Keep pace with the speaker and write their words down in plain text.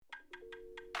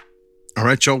All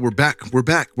right, y'all, we're back.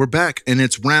 And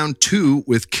it's round 2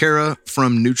 with Kara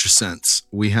from NutriSense.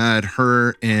 We had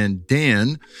her and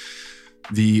Dan,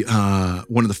 the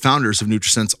one of the founders of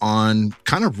NutriSense, on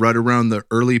kind of right around the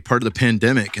early part of the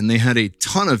pandemic. And they had a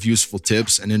ton of useful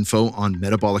tips and info on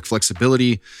metabolic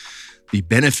flexibility, the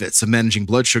benefits of managing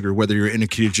blood sugar, whether you're in a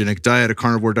ketogenic diet, a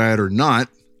carnivore diet or not.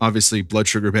 Obviously, blood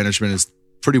sugar management is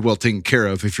pretty well taken care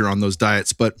of if you're on those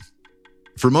diets. But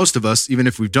for most of us, even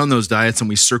if we've done those diets and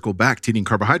we circle back to eating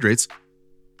carbohydrates,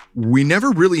 we never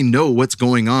really know what's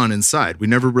going on inside. We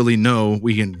never really know.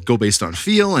 We can go based on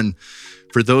feel. And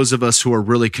for those of us who are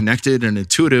really connected and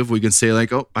intuitive, we can say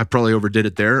like, oh, I probably overdid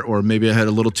it there. Or maybe I had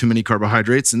a little too many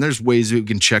carbohydrates. And there's ways we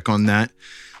can check on that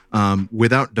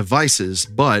without devices.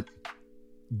 But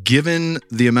given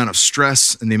the amount of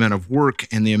stress and the amount of work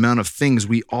and the amount of things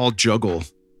we all juggle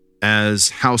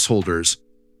as householders,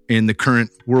 in the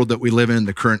current world that we live in,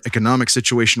 the current economic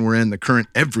situation we're in, the current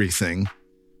everything,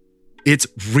 it's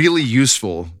really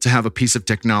useful to have a piece of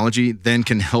technology that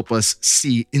can help us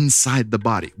see inside the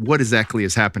body. What exactly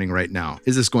is happening right now?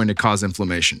 Is this going to cause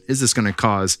inflammation? Is this going to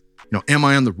cause, am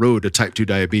I on the road to type 2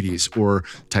 diabetes or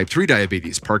type 3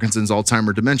 diabetes, Parkinson's,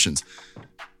 Alzheimer's,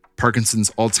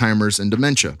 and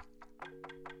dementia?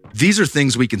 These are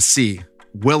things we can see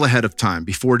well ahead of time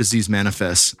before disease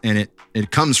manifests, and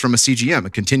it comes from a CGM, a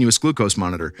continuous glucose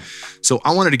monitor. So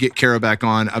I wanted to get Kara back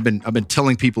on. I've been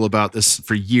telling people about this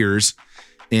for years,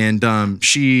 and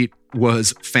she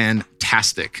was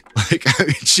fantastic.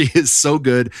 She is so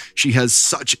good. She has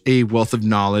such a wealth of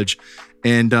knowledge,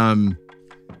 and I'm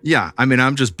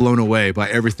just blown away by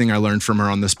everything I learned from her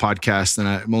on this podcast. And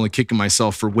I'm only kicking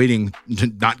myself for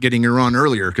not getting her on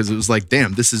earlier, because it was like,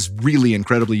 damn, this is really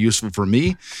incredibly useful for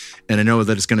me. And I know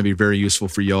that it's going to be very useful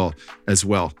for y'all as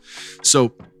well.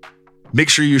 So make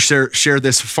sure you share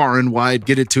this far and wide,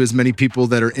 get it to as many people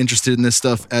that are interested in this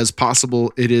stuff as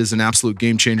possible. It is an absolute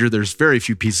game changer. There's very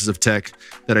few pieces of tech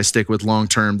that I stick with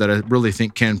long-term that I really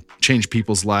think can change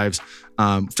people's lives.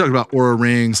 We've talked about Oura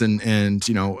rings and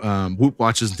Whoop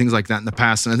watches and things like that in the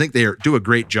past. And I think they do a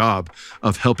great job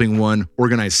of helping one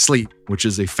organize sleep, which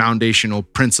is a foundational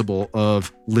principle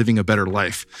of living a better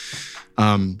life.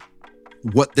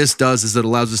 What this does is it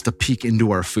allows us to peek into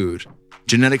our food.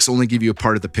 Genetics only give you a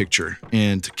part of the picture,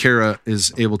 and Kara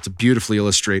is able to beautifully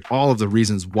illustrate all of the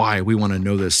reasons why we want to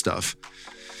know this stuff.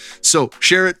 So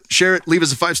share it, leave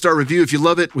us a 5-star review if you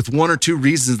love it, with 1 or 2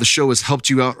 reasons the show has helped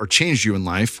you out or changed your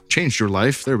life.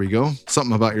 There we go.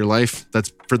 Something about your life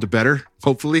that's for the better,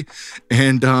 hopefully.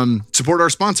 And support our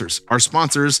sponsors. Our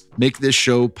sponsors make this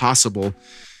show possible.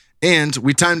 And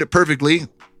we timed it perfectly.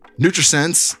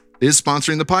 NutriSense is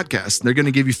sponsoring the podcast. They're going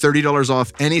to give you $30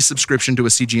 off any subscription to a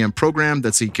CGM program.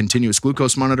 That's a continuous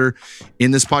glucose monitor. In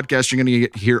this podcast, you're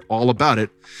going to hear all about it.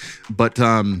 But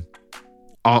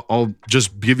I'll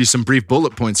just give you some brief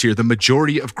bullet points here. The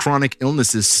majority of chronic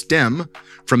illnesses stem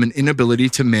from an inability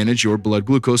to manage your blood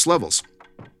glucose levels.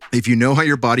 If you know how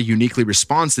your body uniquely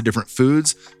responds to different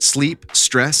foods, sleep,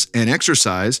 stress, and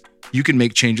exercise, you can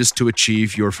make changes to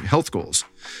achieve your health goals,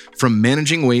 from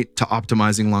managing weight to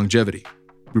optimizing longevity.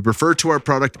 We refer to our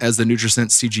product as the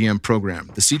NutriSense CGM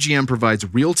program. The CGM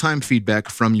provides real-time feedback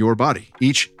from your body.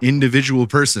 Each individual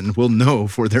person will know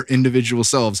for their individual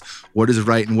selves what is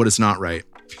right and what is not right.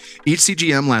 Each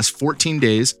CGM lasts 14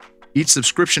 days. Each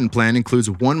subscription plan includes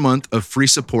 1 month of free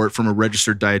support from a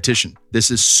registered dietitian. This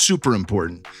is super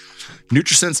important.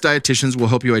 NutriSense dietitians will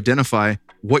help you identify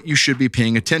what you should be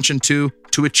paying attention to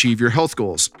achieve your health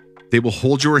goals. They will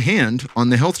hold your hand on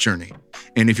the health journey.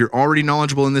 And if you're already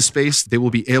knowledgeable in this space, they will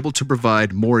be able to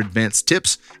provide more advanced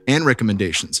tips and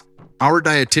recommendations. Our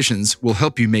dietitians will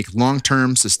help you make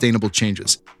long-term sustainable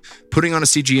changes. Putting on a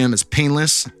CGM is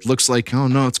painless. It looks like, oh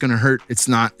no, it's going to hurt. It's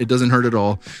not. It doesn't hurt at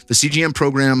all. The CGM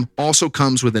program also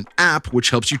comes with an app which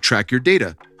helps you track your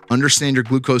data, understand your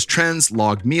glucose trends,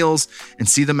 log meals, and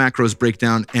see the macros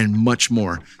breakdown, and much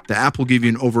more. The app will give you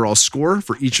an overall score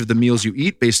for each of the meals you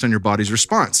eat based on your body's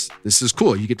response. This is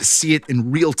cool. You get to see it in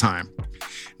real time.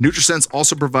 NutriSense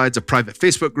also provides a private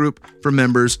Facebook group for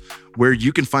members where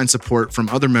you can find support from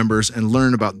other members and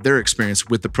learn about their experience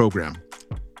with the program.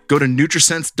 Go to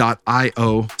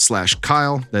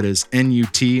nutrisense.io/Kyle. That is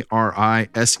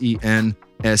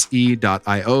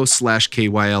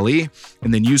nutrisense.io/KYLE,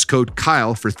 and then use code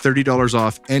Kyle for $30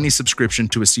 off any subscription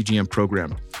to a CGM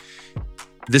program.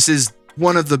 This is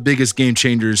one of the biggest game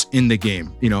changers in the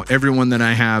game. You know, everyone that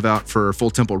I have out for Full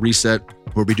Temple Reset,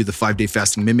 where we do the 5-day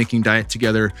fasting mimicking diet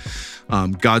together.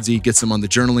 Godzi gets them on the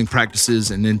journaling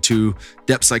practices and into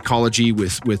depth psychology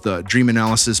with dream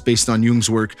analysis based on Jung's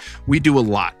work. We do a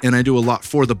lot, and I do a lot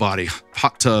for the body.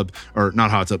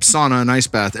 Sauna and ice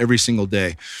bath every single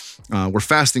day. We're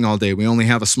fasting all day. We only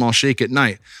have a small shake at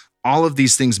night. All of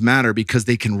these things matter because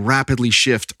they can rapidly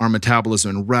shift our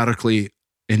metabolism and radically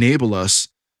enable us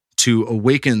to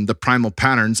awaken the primal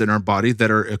patterns in our body that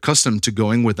are accustomed to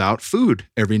going without food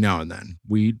every now and then.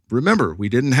 We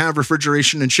didn't have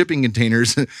refrigeration and shipping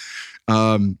containers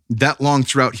that long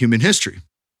throughout human history.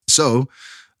 So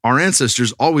our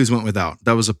ancestors always went without.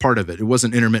 That was a part of it. It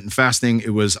wasn't intermittent fasting. It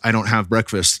was, I don't have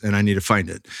breakfast and I need to find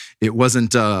it. It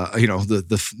wasn't,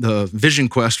 the vision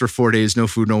quest for 4 days, no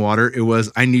food, no water. It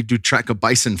was, I need to track a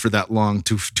bison for that long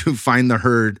to find the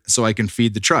herd so I can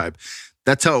feed the tribe.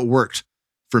 That's how it worked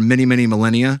for many, many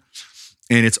millennia.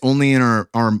 And it's only in our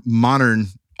modern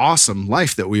awesome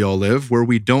life that we all live where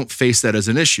we don't face that as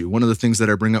an issue. One of the things that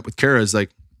I bring up with Kara is like,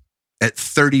 at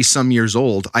 30 some years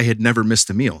old, I had never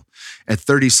missed a meal. At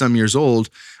 30 some years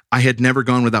old, I had never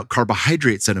gone without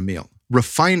carbohydrates at a meal,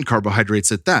 refined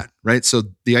carbohydrates at that, right? So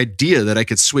the idea that I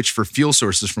could switch for fuel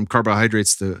sources from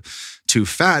carbohydrates to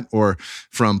fat or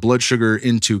from blood sugar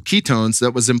into ketones,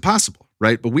 that was impossible,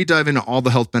 right? But we dive into all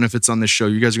the health benefits on this show.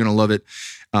 You guys are going to love it.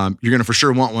 You're going to for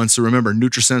sure want one. So remember,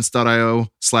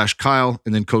 nutrisense.io/Kyle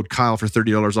and then code Kyle for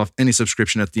 $30 off any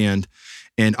subscription at the end.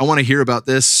 And I want to hear about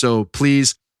this. So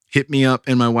please hit me up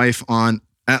and my wife on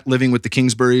at Living with the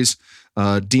Kingsburys,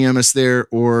 DM us there,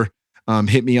 or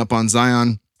hit me up on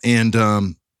Zion. And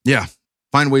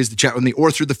find ways to chat with me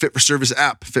or through the Fit for Service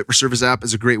app. Fit for Service app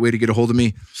is a great way to get a hold of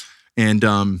me. And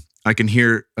I can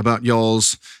hear about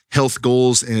y'all's health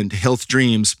goals and health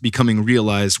dreams becoming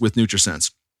realized with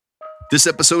NutriSense. This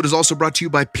episode is also brought to you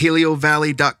by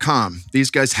PaleoValley.com.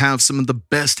 These guys have some of the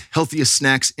best, healthiest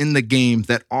snacks in the game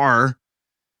that are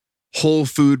whole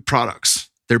food products.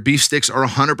 Their beef sticks are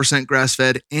 100%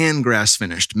 grass-fed and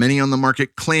grass-finished. Many on the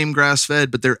market claim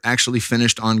grass-fed, but they're actually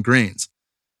finished on grains.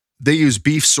 They use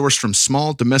beef sourced from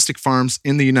small domestic farms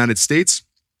in the United States.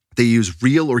 They use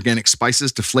real organic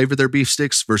spices to flavor their beef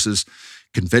sticks versus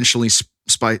conventional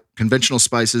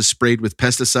spices sprayed with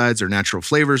pesticides or natural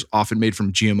flavors, often made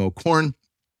from GMO corn.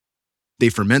 They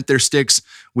ferment their sticks,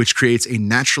 which creates a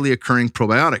naturally occurring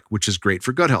probiotic, which is great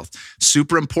for gut health.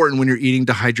 Super important when you're eating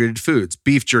dehydrated foods,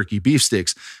 beef jerky, beef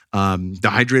sticks,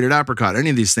 dehydrated apricot, any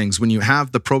of these things. When you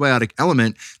have the probiotic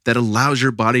element that allows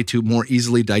your body to more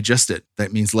easily digest it,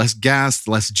 that means less gas,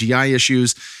 less GI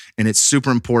issues, and it's super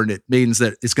important. It means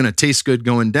that it's going to taste good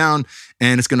going down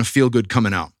and it's going to feel good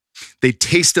coming out. They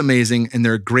taste amazing, and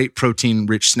they're a great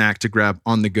protein-rich snack to grab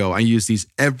on the go. I use these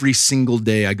every single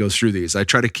day I go through these. I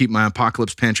try to keep my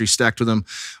Apocalypse pantry stacked with them,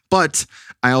 but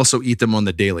I also eat them on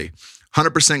the daily.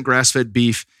 100% grass-fed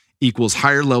beef equals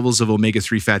higher levels of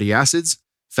omega-3 fatty acids,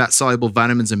 fat-soluble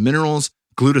vitamins and minerals,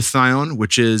 glutathione,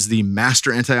 which is the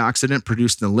master antioxidant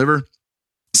produced in the liver,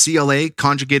 CLA,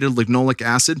 conjugated linoleic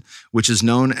acid, which is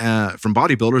known from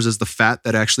bodybuilders as the fat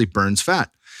that actually burns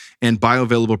fat, and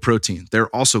bioavailable protein.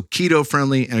 They're also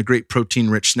keto-friendly and a great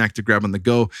protein-rich snack to grab on the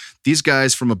go. These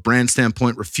guys, from a brand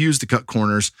standpoint, refuse to cut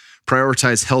corners,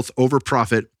 prioritize health over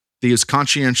profit. They use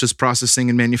conscientious processing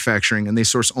and manufacturing, and they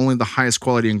source only the highest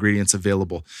quality ingredients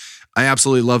available. I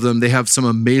absolutely love them. They have some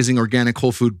amazing organic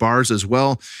whole food bars as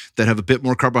well that have a bit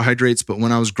more carbohydrates, but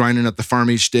when I was grinding at the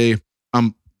farm each day,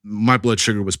 my blood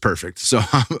sugar was perfect. So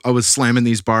I was slamming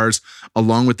these bars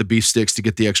along with the beef sticks to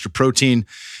get the extra protein.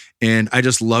 And I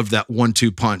just loved that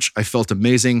 1-2 punch. I felt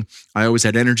amazing. I always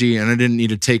had energy, and I didn't need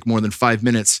to take more than 5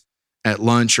 minutes at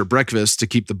lunch or breakfast to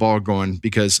keep the ball going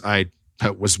because I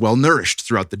was well nourished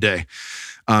throughout the day.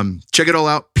 Check it all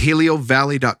out,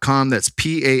 PaleoValley.com. That's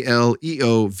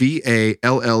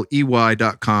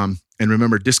PaleoValley.com. And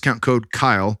remember, discount code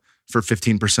Kyle for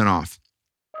 15% off.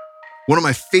 One of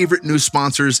my favorite new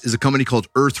sponsors is a company called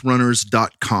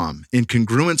earthrunners.com. In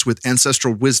congruence with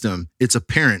ancestral wisdom, it's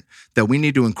apparent that we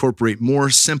need to incorporate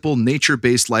more simple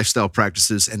nature-based lifestyle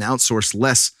practices and outsource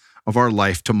less of our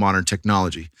life to modern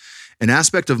technology. An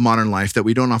aspect of modern life that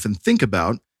we don't often think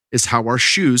about is how our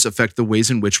shoes affect the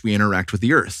ways in which we interact with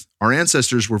the earth. Our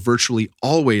ancestors were virtually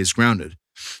always grounded.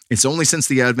 It's only since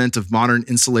the advent of modern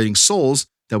insulating soles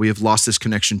that we have lost this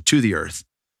connection to the earth.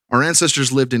 Our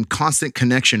ancestors lived in constant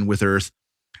connection with earth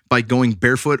by going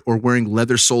barefoot or wearing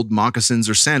leather-soled moccasins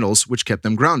or sandals, which kept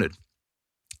them grounded.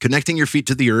 Connecting your feet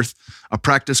to the earth, a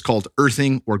practice called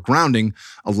earthing or grounding,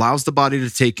 allows the body to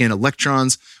take in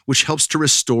electrons, which helps to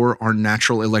restore our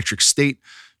natural electric state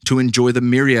to enjoy the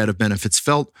myriad of benefits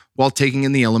felt while taking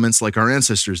in the elements like our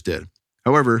ancestors did.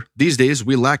 However, these days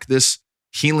we lack this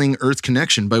healing earth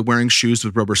connection by wearing shoes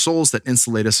with rubber soles that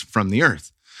insulate us from the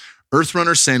earth.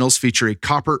 Earthrunner sandals feature a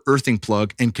copper earthing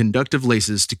plug and conductive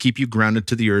laces to keep you grounded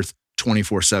to the earth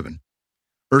 24/7.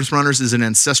 Earthrunners is an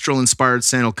ancestral-inspired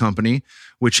sandal company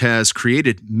which has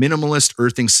created minimalist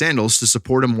earthing sandals to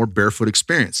support a more barefoot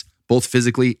experience, both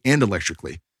physically and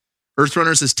electrically.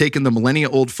 Earthrunners has taken the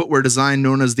millennia-old footwear design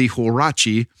known as the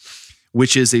Huarache,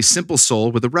 which is a simple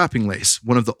sole with a wrapping lace,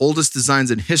 one of the oldest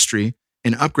designs in history,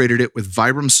 and upgraded it with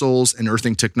Vibram soles and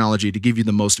earthing technology to give you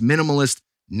the most minimalist,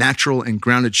 natural, and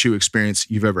grounded shoe experience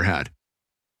you've ever had.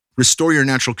 Restore your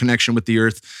natural connection with the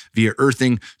earth via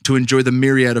earthing to enjoy the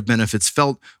myriad of benefits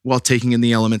felt while taking in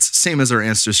the elements, same as our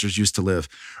ancestors used to live.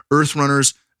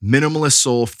 Earthrunner's minimalist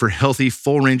sole for healthy,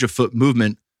 full range of foot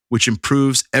movement, which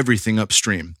improves everything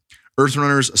upstream.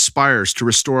 Earthrunners aspires to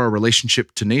restore our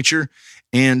relationship to nature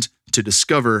and to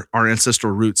discover our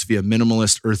ancestral roots via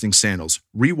minimalist earthing sandals.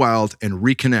 Rewild and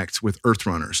reconnect with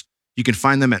Earthrunners. You can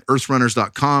find them at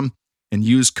earthrunners.com and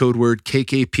use code word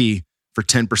KKP for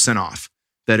 10% off.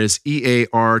 That is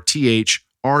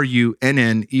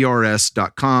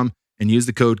EARTHRUNNERS.com and use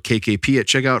the code KKP at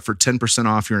checkout for 10%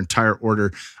 off your entire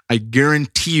order. I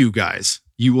guarantee you guys,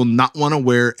 you will not want to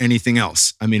wear anything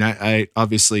else. I mean, I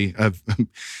obviously I've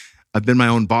been my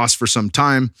own boss for some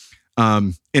time.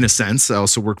 In a sense, I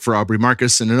also work for Aubrey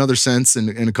Marcus in another sense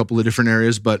in a couple of different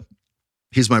areas, but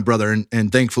he's my brother.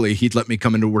 And thankfully he'd let me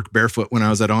come into work barefoot when I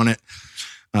was at Onnit.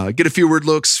 Get a few weird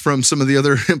looks from some of the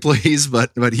other employees,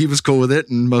 but he was cool with it.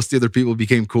 And most of the other people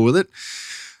became cool with it.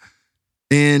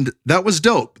 And that was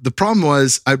dope. The problem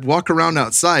was I'd walk around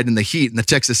outside in the heat, in the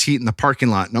Texas heat in the parking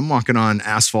lot, and I'm walking on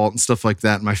asphalt and stuff like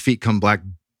that. And my feet come black.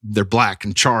 They're black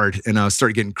and charred, and I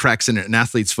started getting cracks in it, an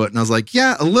athlete's foot. And I was like,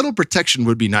 yeah, a little protection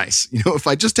would be nice. You know, if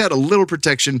I just had a little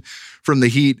protection from the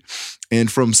heat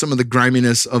and from some of the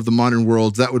griminess of the modern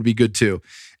world, that would be good too.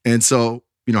 And so,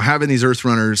 you know, having these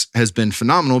Earthrunners has been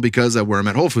phenomenal because I wear them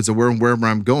at Whole Foods. I wear them wherever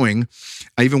I'm going.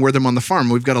 I even wear them on the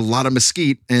farm. We've got a lot of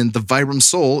mesquite, and the Vibram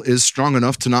sole is strong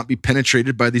enough to not be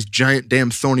penetrated by these giant damn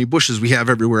thorny bushes we have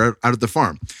everywhere out at the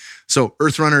farm. So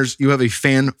Earthrunners, you have a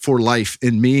fan for life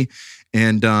in me.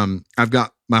 And I've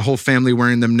got my whole family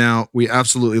wearing them now. We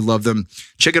absolutely love them.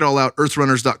 Check it all out,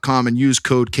 earthrunners.com, and use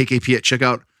code KKP at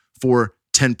checkout for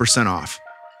 10% off.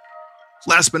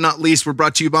 Last but not least, we're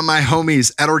brought to you by my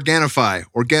homies at Organifi,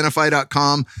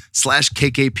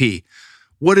 Organifi.com/KKP.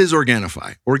 What is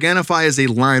Organifi? Organifi is a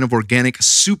line of organic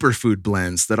superfood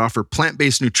blends that offer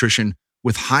plant-based nutrition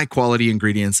with high-quality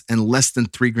ingredients and less than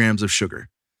 3 grams of sugar.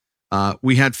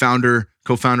 We had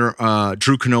co-founder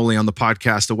Drew Canole on the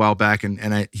podcast a while back,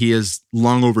 and he is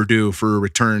long overdue for a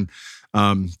return.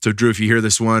 So Drew, if you hear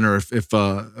this one, or if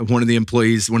one of the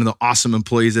employees, one of the awesome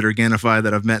employees at Organifi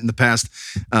that I've met in the past,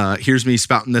 hears me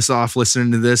spouting this off,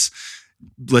 listening to this,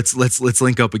 let's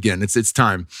link up again. It's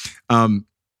time.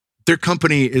 Their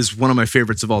company is one of my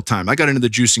favorites of all time. I got into the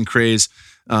juicing craze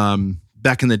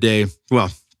back in the day.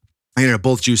 Well, I ended up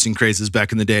both juicing crazes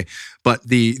back in the day, but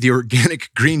the organic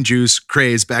green juice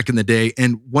craze back in the day.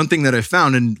 And one thing that I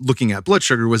found in looking at blood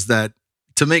sugar was that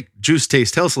to make juice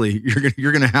taste healthily,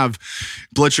 you're gonna have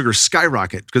blood sugar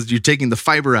skyrocket because you're taking the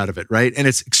fiber out of it, right? And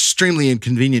it's extremely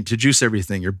inconvenient to juice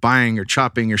everything. You're buying, you're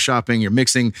chopping, you're shopping, you're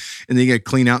mixing, and then you gotta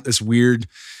clean out this weird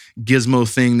gizmo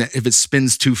thing that if it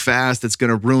spins too fast, it's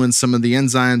gonna ruin some of the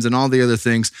enzymes and all the other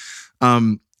things.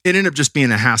 It ended up just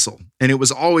being a hassle. And it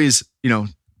was always,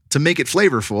 to make it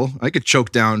flavorful, I could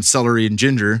choke down celery and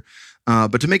ginger,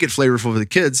 but to make it flavorful for the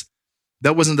kids,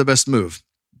 that wasn't the best move.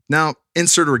 Now,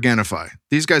 insert Organifi.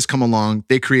 These guys come along,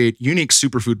 they create unique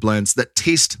superfood blends that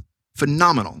taste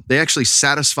phenomenal. They actually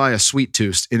satisfy a sweet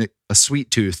tooth in a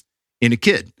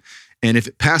kid. And if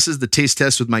it passes the taste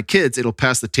test with my kids, it'll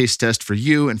pass the taste test for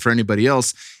you and for anybody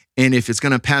else. And if it's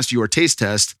going to pass your taste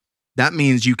test, that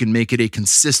means you can make it a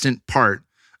consistent part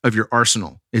of your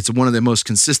arsenal. It's one of the most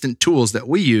consistent tools that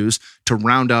we use to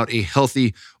round out a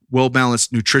healthy,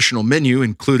 well-balanced nutritional menu,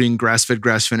 including grass-fed,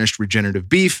 grass-finished regenerative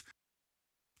beef,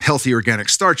 healthy organic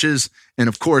starches, and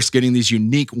of course, getting these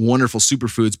unique, wonderful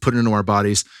superfoods put into our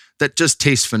bodies that just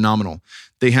taste phenomenal.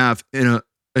 They have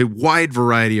a wide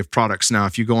variety of products now.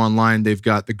 If you go online, they've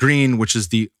got the green, which is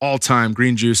the all-time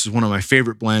green juice, is one of my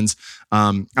favorite blends.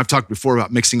 I've talked before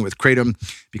about mixing it with Kratom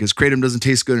because Kratom doesn't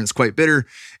taste good and it's quite bitter,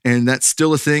 and that's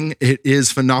still a thing. It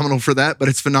is phenomenal for that, but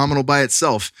it's phenomenal by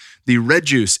itself. The red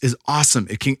juice is awesome.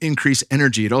 It can increase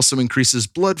energy. It also increases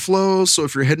blood flow. So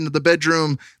if you're heading to the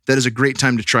bedroom, that is a great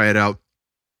time to try it out.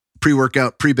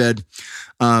 Pre-workout, pre-bed.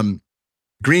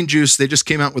 Green juice, they just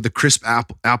came out with a crisp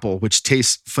apple, which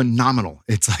tastes phenomenal.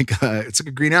 It's like a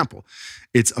green apple.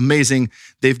 It's amazing.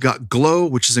 They've got Glow,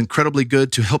 which is incredibly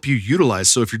good to help you utilize.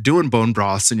 So if you're doing bone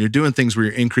broths and you're doing things where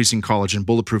you're increasing collagen,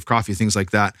 bulletproof coffee, things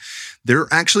like that, there are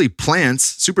actually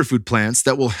plants, superfood plants,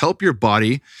 that will help your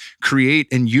body create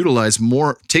and utilize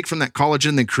more, take from that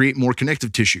collagen, then create more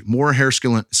connective tissue, more hair,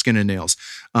 skin, and nails.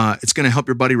 It's going to help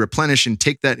your body replenish and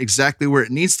take that exactly where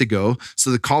it needs to go.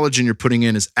 So the collagen you're putting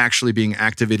in is actually being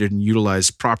activated and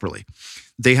utilized properly.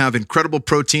 They have incredible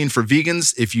protein for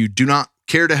vegans. If you do not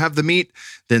care to have the meat,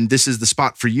 then this is the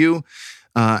spot for you.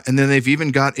 And then they've even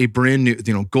got a brand new,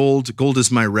 Gold. Gold is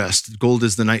my rest. Gold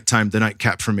is the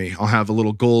nightcap for me. I'll have a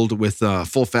little Gold with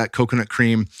full fat coconut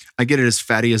cream. I get it as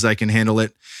fatty as I can handle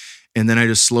it. And then I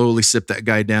just slowly sip that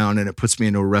guy down and it puts me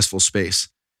into a restful space.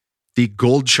 The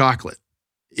Gold chocolate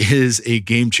is a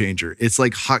game changer. It's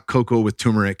like hot cocoa with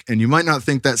turmeric. And you might not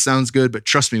think that sounds good, but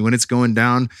trust me, when it's going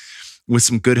down with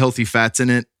some good healthy fats in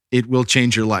it, it will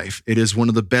change your life. It is one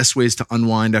of the best ways to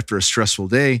unwind after a stressful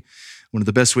day. One of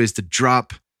the best ways to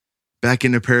drop back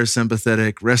into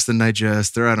parasympathetic, rest and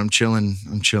digest. They're out. I'm chilling.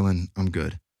 I'm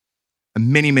good.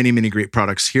 And many, many, many great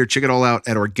products here. Check it all out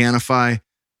at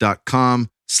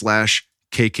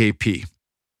Organifi.com/KKP.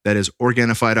 That is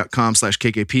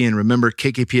Organifi.com/KKP. And remember,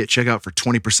 KKP at checkout for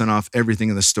 20% off everything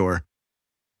in the store.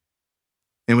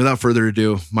 And without further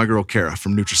ado, my girl, Kara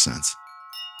from NutriSense.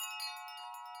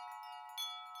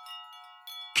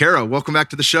 Kara, welcome back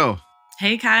to the show.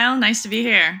 Hey, Kyle. Nice to be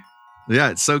here.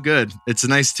 Yeah, it's so good. It's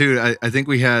nice too. I think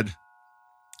I'm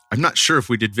not sure if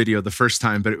we did video the first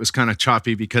time, but it was kind of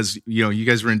choppy because, you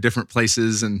guys were in different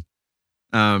places and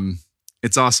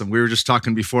it's awesome. We were just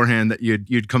talking beforehand that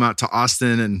you'd come out to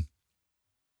Austin and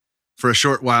for a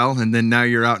short while, and then now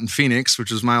you're out in Phoenix,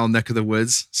 which is my old neck of the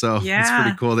woods. So It's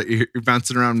pretty cool that you're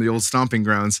bouncing around the old stomping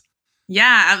grounds.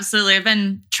 Yeah, absolutely. I've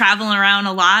been traveling around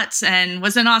a lot and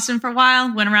was in Austin for a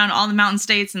while, went around all the mountain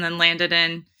states and then landed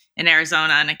in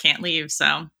Arizona, and I can't leave.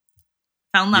 So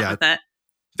fell in love with it.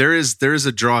 There is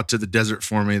a draw to the desert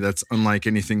for me that's unlike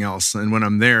anything else. And when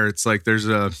I'm there, it's like I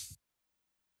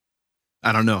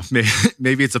don't know,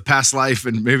 maybe it's a past life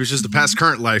and maybe it's just a past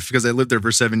current life because I lived there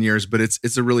for 7 years, but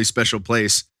it's a really special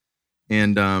place.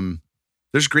 And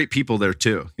there's great people there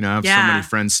too. I have so many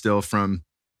friends still from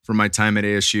my time at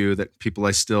ASU that people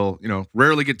I still,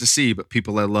 rarely get to see, but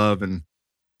people I love. And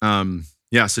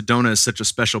Sedona is such a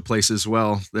special place as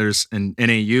well. There's an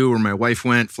NAU where my wife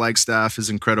went. Flagstaff is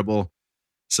incredible.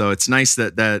 So it's nice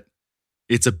that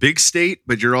it's a big state,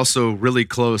 but you're also really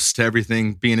close to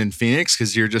everything being in Phoenix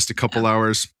because you're just a couple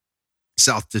hours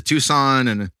south to Tucson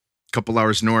and a couple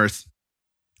hours north,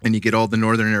 and you get all the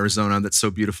northern Arizona that's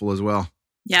so beautiful as well.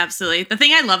 Yeah, absolutely. The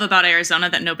thing I love about Arizona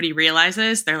that nobody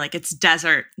realizes, they're like, it's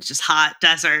desert, it's just hot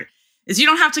desert, is you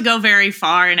don't have to go very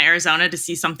far in Arizona to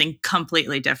see something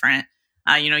completely different.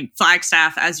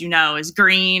 Flagstaff, as you know, is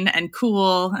green and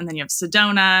cool. And then you have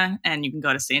Sedona, and you can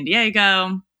go to San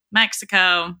Diego,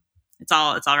 Mexico. It's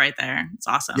all right there. It's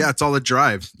awesome. Yeah, it's all a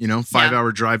drive,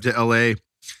 5-hour drive to LA.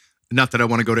 Not that I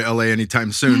want to go to LA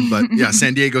anytime soon, but yeah,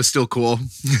 San Diego's still cool.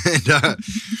 And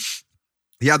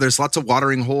there's lots of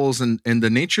watering holes, and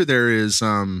the nature there is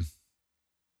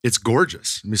it's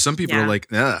gorgeous. I mean, some people are like,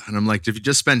 ugh. And I'm like, if you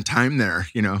just spend time there,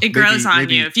 it grows on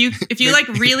you. If you like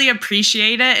really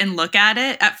appreciate it and look at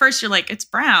it, at first you're like, it's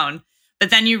brown. But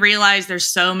then you realize there's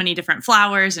so many different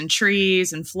flowers and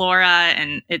trees and flora,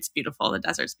 and it's beautiful. The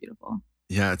desert's beautiful.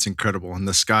 Yeah, it's incredible. And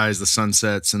the skies, the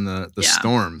sunsets, and the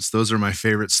storms. Those are my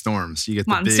favorite storms. You get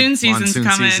the monsoon season's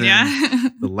coming,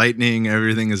 season, the lightning,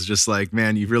 everything is just like,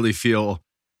 man, you really feel.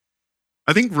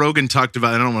 I think Rogan talked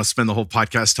about, I don't want to spend the whole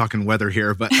podcast talking weather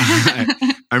here, but I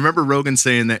remember Rogan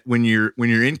saying that when you're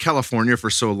in California for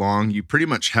so long, you pretty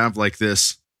much have like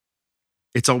this,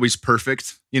 it's always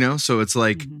perfect, So it's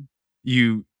like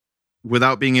you,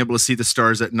 without being able to see the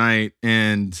stars at night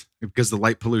and because of the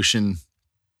light pollution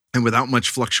and without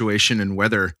much fluctuation in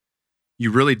weather,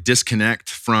 you really disconnect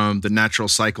from the natural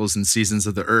cycles and seasons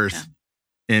of the earth. Yeah.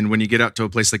 And when you get out to a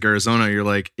place like Arizona, you're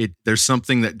like, there's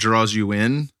something that draws you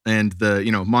in, and the,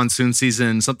 monsoon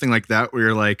season, something like that, where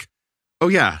you're like, oh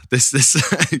yeah, this,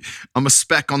 I'm a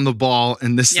speck on the ball,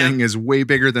 and this thing is way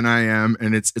bigger than I am.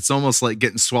 And it's almost like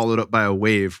getting swallowed up by a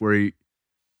wave where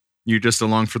you're just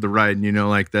along for the ride. And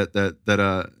like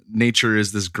that nature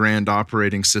is this grand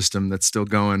operating system that's still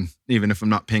going, even if I'm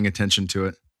not paying attention to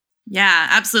it. Yeah,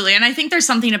 absolutely. And I think there's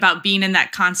something about being in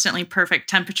that constantly perfect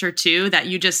temperature too, that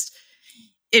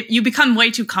you become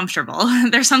way too comfortable.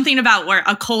 There's something about where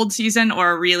a cold season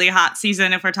or a really hot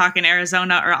season, if we're talking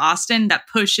Arizona or Austin, that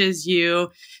pushes you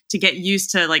to get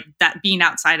used to like that being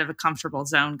outside of a comfortable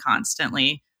zone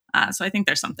constantly. So I think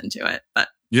there's something to it. But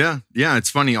yeah, it's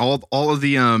funny. All of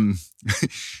the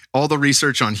all the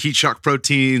research on heat shock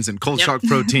proteins and cold shock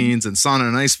proteins and sauna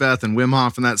and ice bath and Wim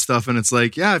Hof and that stuff. And it's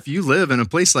like, yeah, if you live in a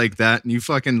place like that and you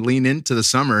fucking lean into the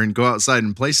summer and go outside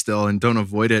and play still and don't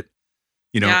avoid it,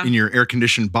 in your air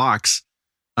conditioned box,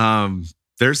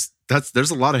 there's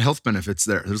a lot of health benefits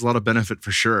there. There's a lot of benefit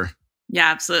for sure. Yeah,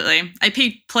 absolutely.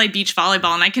 I play beach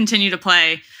volleyball and I continue to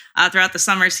play throughout the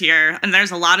summers here. And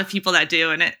there's a lot of people that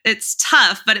do. And it's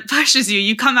tough, but it pushes you.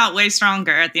 You come out way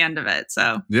stronger at the end of it.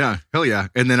 So yeah, hell yeah.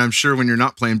 And then I'm sure when you're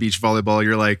not playing beach volleyball,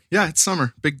 you're like, yeah, it's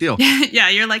summer. Big deal. Yeah,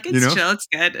 you're like, it's chill. It's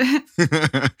good.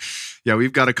 Yeah,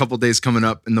 we've got a couple days coming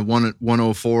up in the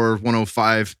 104,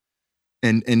 105.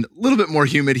 And a little bit more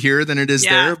humid here than it is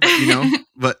there. But,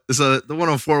 but so the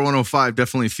 104, 105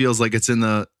 definitely feels like it's in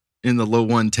the low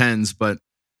 110s, but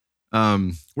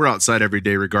we're outside every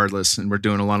day regardless, and we're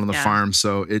doing a lot on the farm,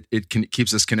 so it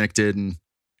keeps us connected, and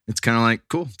it's kind of like,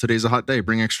 cool, today's a hot day,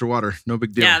 bring extra water, no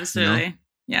big deal. Yeah, absolutely.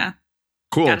 Yeah,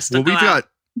 cool. Well, we've got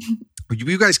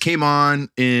you guys came on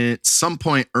at some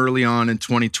point early on in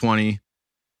 2020,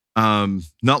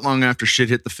 not long after shit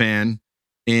hit the fan,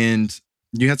 and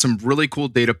you had some really cool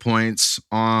data points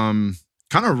kind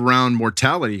of around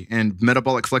mortality and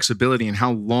metabolic flexibility and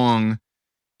how long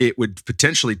it would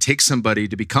potentially take somebody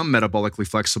to become metabolically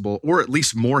flexible or at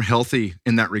least more healthy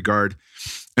in that regard.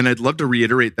 And I'd love to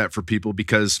reiterate that for people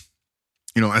because,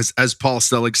 as Paul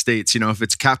Selig states, if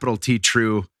it's capital T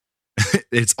true,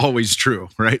 it's always true,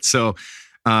 right? So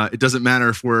it doesn't matter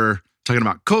if we're talking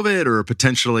about COVID or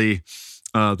potentially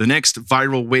the next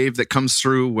viral wave that comes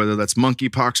through, whether that's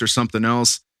monkeypox or something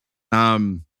else.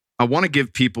 I want to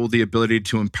give people the ability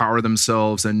to empower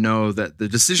themselves and know that the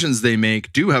decisions they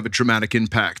make do have a dramatic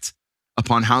impact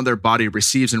upon how their body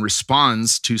receives and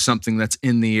responds to something that's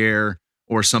in the air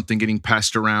or something getting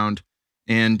passed around.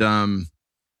 And,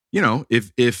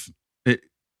 if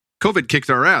COVID kicked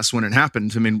our ass when it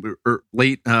happened, I mean,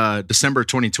 late December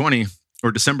 2020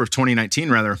 or December of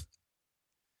 2019, rather,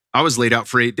 I was laid out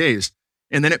for 8 days.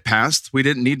 And then it passed. We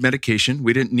didn't need medication.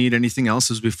 We didn't need anything else.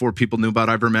 As before people knew about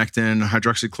ivermectin,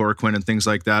 hydroxychloroquine, and things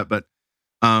like that. But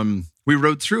we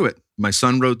rode through it. My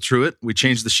son rode through it. We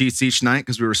changed the sheets each night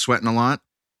because we were sweating a lot.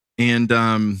 And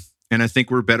I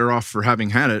think we're better off for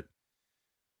having had it.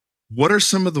 What are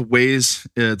some of the ways,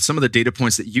 some of the data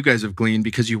points that you guys have gleaned,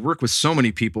 because you work with so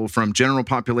many people from general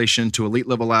population to elite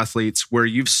level athletes, where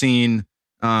you've seen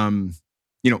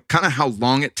kind of how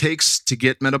long it takes to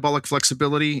get metabolic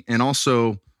flexibility and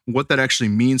also what that actually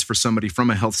means for somebody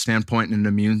from a health standpoint and an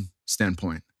immune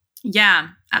standpoint? Yeah,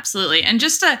 absolutely. And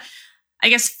just to, I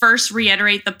guess, first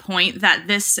reiterate the point that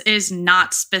this is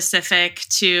not specific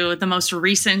to the most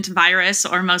recent virus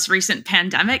or most recent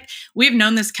pandemic. We've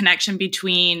known this connection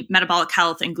between metabolic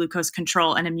health and glucose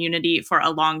control and immunity for a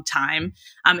long time.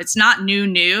 It's not new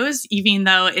news, even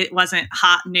though it wasn't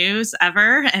hot news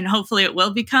ever, and hopefully it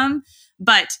will become.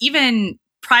 But even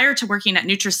prior to working at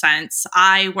NutriSense,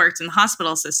 I worked in the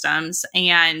hospital systems.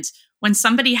 And when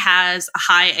somebody has a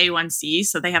high A1C,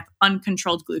 so they have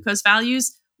uncontrolled glucose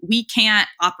values, we can't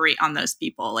operate on those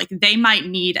people. Like, they might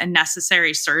need a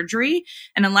necessary surgery.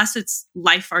 And unless it's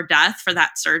life or death for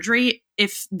that surgery,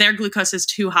 if their glucose is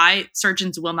too high,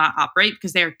 surgeons will not operate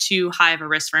because they are too high of a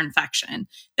risk for infection.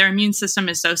 Their immune system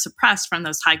is so suppressed from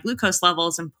those high glucose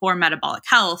levels and poor metabolic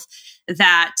health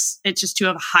that it's just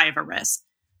too high of a risk.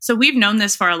 So we've known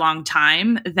this for a long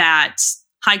time, that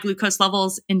high glucose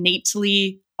levels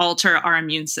innately alter our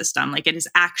immune system. Like, it is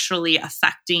actually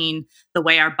affecting the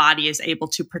way our body is able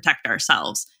to protect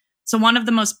ourselves. So one of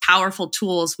the most powerful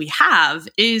tools we have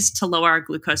is to lower our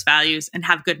glucose values and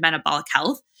have good metabolic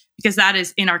health, because that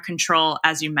is in our control,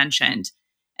 as you mentioned.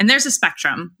 And there's a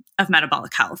spectrum of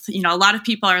metabolic health. A lot of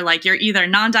people are like, you're either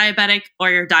non-diabetic or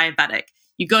you're diabetic.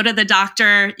 You go to the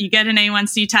doctor, you get an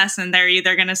A1C test, and they're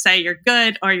either going to say you're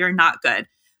good or you're not good.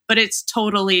 But it's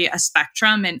totally a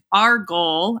spectrum. And our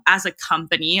goal as a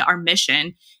company, our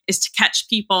mission, is to catch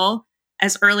people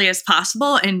as early as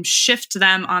possible and shift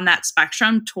them on that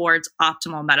spectrum towards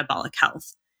optimal metabolic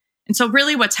health. And so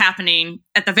really what's happening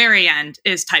at the very end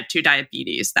is type 2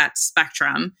 diabetes, that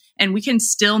spectrum. And we can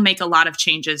still make a lot of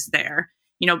changes there.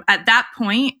 At that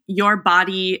point, your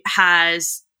body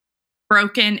has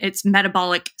broken its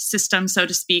metabolic system, so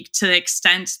to speak, to the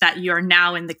extent that you're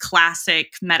now in the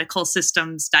classic medical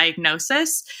systems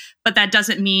diagnosis. But that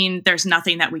doesn't mean there's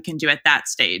nothing that we can do at that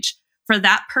stage. For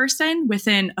that person,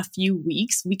 within a few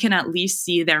weeks, we can at least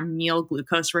see their meal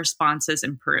glucose responses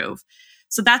improve.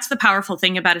 So that's the powerful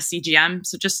thing about a CGM.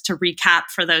 So just to recap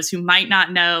for those who might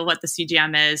not know what the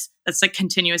CGM is, that's a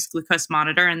continuous glucose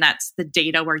monitor, and that's the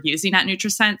data we're using at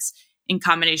NutriSense. in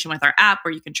combination with our app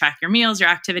where you can track your meals, your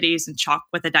activities, and talk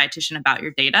with a dietitian about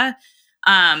your data.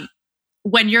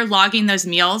 When you're logging those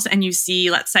meals and you see,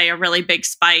 let's say, a really big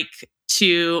spike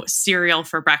to cereal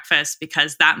for breakfast,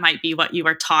 because that might be what you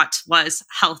were taught was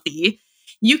healthy,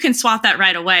 you can swap that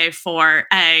right away for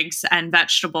eggs and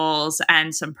vegetables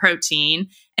and some protein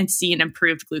and see an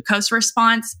improved glucose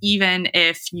response, even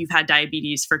if you've had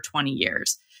diabetes for 20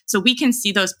 years. So we can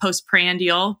see those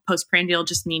postprandial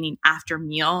just meaning after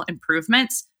meal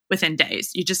improvements within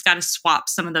days. You just got to swap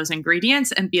some of those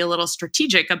ingredients and be a little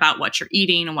strategic about what you're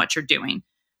eating and what you're doing.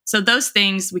 So those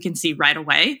things we can see right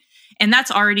away. And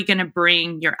that's already going to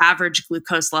bring your average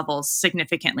glucose levels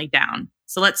significantly down.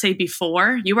 So let's say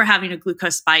before you were having a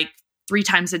glucose spike 3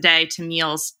 times a day to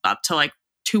meals up to like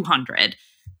 200.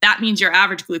 That means your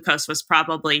average glucose was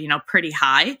probably, pretty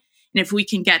high. And if we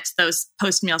can get those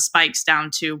post-meal spikes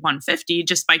down to 150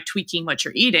 just by tweaking what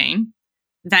you're eating,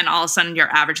 then all of a sudden your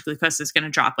average glucose is going to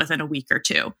drop within a week or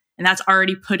two. And that's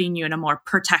already putting you in a more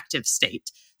protective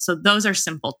state. So those are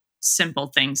simple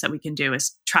things that we can do,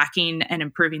 is tracking and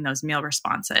improving those meal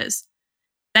responses.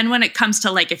 Then when it comes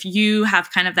to if you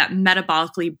have kind of that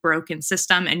metabolically broken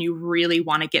system and you really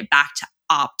want to get back to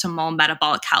optimal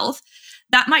metabolic health,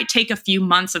 that might take a few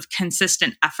months of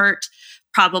consistent effort.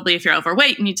 Probably if you're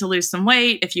overweight, you need to lose some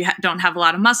weight. If you don't have a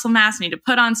lot of muscle mass, you need to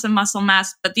put on some muscle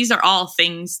mass. But these are all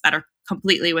things that are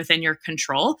completely within your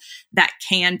control that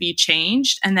can be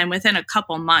changed. And then within a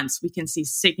couple months, we can see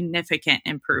significant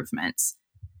improvements.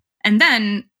 And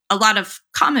then a lot of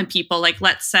common people,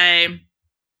 let's say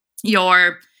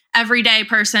your everyday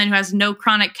person who has no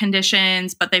chronic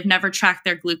conditions, but they've never tracked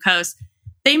their glucose,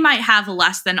 they might have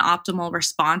less than optimal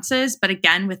responses. But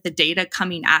again, with the data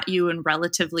coming at you in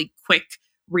relatively quick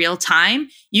real time,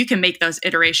 you can make those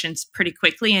iterations pretty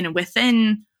quickly. And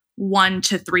within 1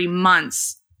 to 3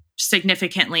 months,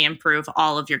 significantly improve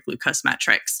all of your glucose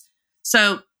metrics.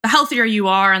 So the healthier you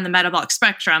are on the metabolic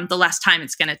spectrum, the less time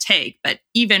it's going to take. But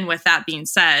even with that being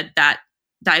said, that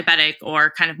diabetic or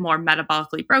kind of more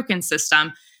metabolically broken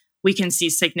system, we can see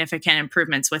significant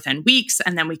improvements within weeks.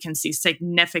 And then we can see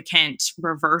significant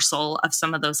reversal of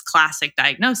some of those classic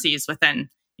diagnoses within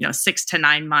 6 to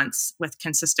 9 months with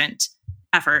consistent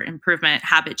effort, improvement,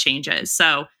 habit changes.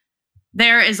 So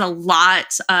there is a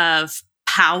lot of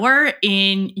power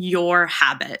in your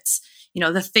habits.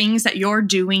 The things that you're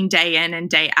doing day in and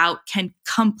day out can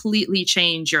completely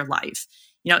change your life.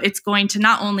 It's going to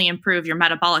not only improve your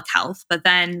metabolic health, but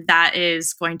then that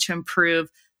is going to improve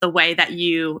the way that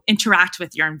you interact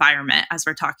with your environment, as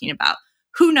we're talking about.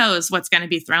 Who knows what's going to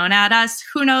be thrown at us?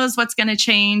 Who knows what's going to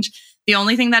change? The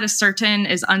only thing that is certain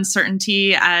is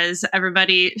uncertainty, as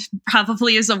everybody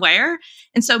probably is aware.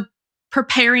 And so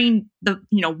preparing the,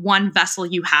 one vessel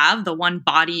you have, the one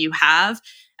body you have,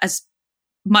 as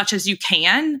much as you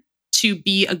can to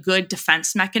be a good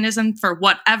defense mechanism for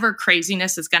whatever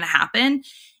craziness is going to happen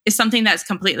is something that's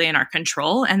completely in our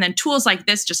control. And then tools like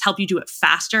this just help you do it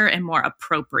faster and more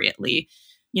appropriately.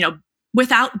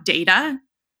 Without data,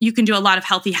 you can do a lot of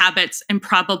healthy habits and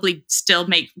probably still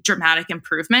make dramatic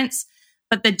improvements.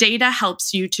 But the data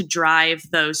helps you to drive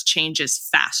those changes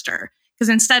faster. Because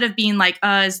instead of being like,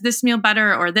 is this meal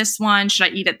better or this one? Should I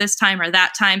eat at this time or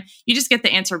that time? You just get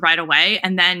the answer right away.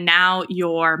 And then now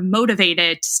you're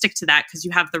motivated to stick to that because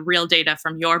you have the real data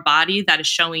from your body that is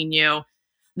showing you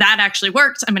that actually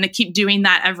worked. I'm going to keep doing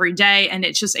that every day. And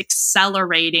it's just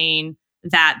accelerating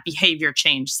that behavior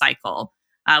change cycle.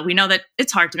 We know that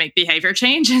it's hard to make behavior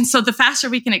change. And so the faster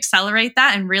we can accelerate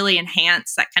that and really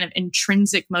enhance that kind of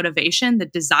intrinsic motivation, the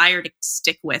desire to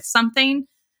stick with something,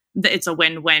 it's a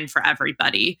win-win for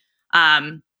everybody.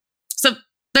 So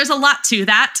there's a lot to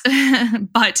that.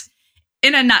 But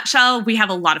in a nutshell, we have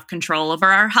a lot of control over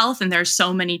our health and there's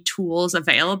so many tools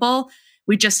available.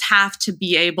 We just have to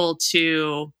be able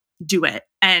to do it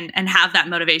and have that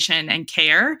motivation and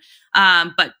care.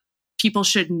 But people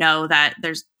should know that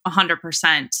there's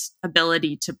 100%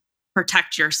 ability to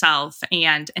protect yourself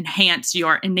and enhance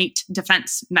your innate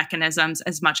defense mechanisms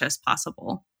as much as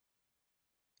possible.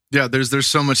 Yeah, there's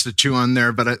so much to chew on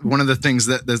there, but one of the things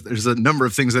that there's a number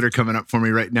of things that are coming up for me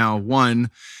right now.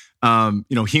 One,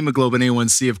 hemoglobin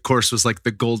A1C, of course, was like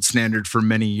the gold standard for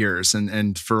many years,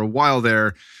 and for a while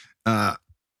there,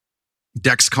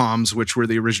 Dexcoms, which were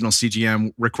the original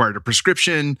CGM, required a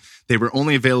prescription. They were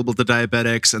only available to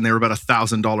diabetics, and they were about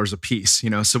 $1,000 a piece.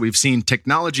 So we've seen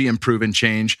technology improve and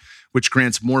change, which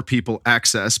grants more people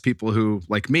access. People who,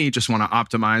 like me, just want to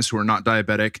optimize, who are not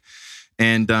diabetic,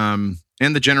 and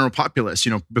the general populace.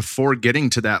 Before getting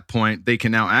to that point, they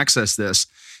can now access this.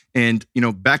 And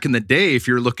back in the day, if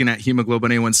you're looking at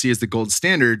hemoglobin A1C as the gold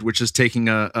standard, which is taking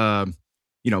a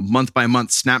month by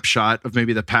month snapshot of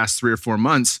maybe the past 3 or 4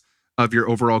 months of your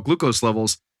overall glucose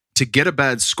levels, to get a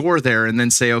bad score there and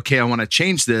then say, okay, I want to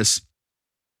change this,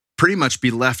 pretty much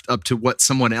be left up to what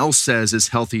someone else says is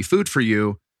healthy food for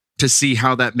you to see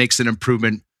how that makes an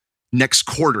improvement next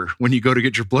quarter when you go to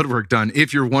get your blood work done.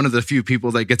 If you're one of the few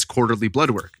people that gets quarterly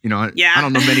blood work, I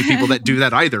don't know many people that do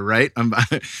that either, right?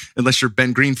 Unless you're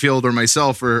Ben Greenfield or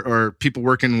myself or people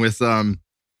working with, different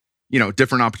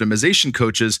optimization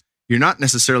coaches, you're not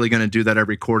necessarily going to do that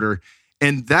every quarter.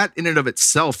 And that in and of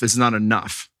itself is not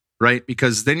enough, right?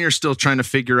 Because then you're still trying to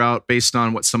figure out based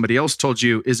on what somebody else told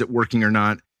you, is it working or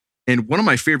not? And one of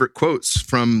my favorite quotes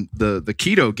from the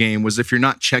keto game was, if you're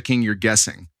not checking, you're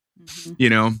guessing,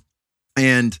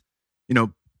 And,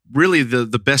 really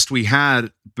the best we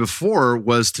had before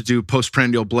was to do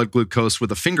postprandial blood glucose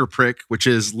with a finger prick, which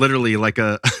is literally like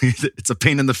it's a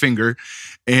pain in the finger.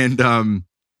 And,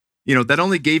 that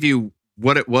only gave you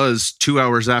what it was 2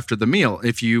 hours after the meal.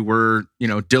 If you were,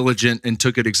 diligent and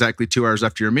took it exactly 2 hours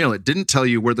after your meal, it didn't tell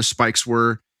you where the spikes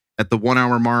were at the 1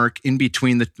 hour mark, in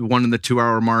between the 1 and the 2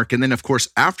 hour mark. And then of course,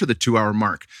 after the 2 hour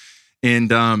mark.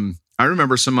 And, I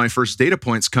remember some of my first data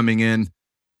points coming in.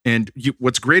 And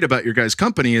what's great about your guys'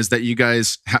 company is that you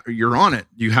guys, you're on it.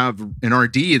 You have an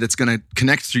RD that's going to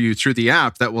connect through the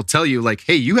app that will tell you like,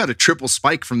 hey, you had a triple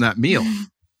spike from that meal,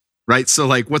 right? So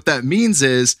like what that means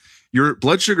is your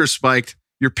blood sugar spiked,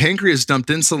 your pancreas dumped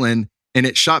insulin and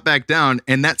it shot back down,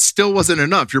 and that still wasn't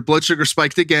enough. Your blood sugar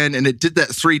spiked again and it did that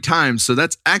 3 times. So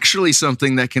that's actually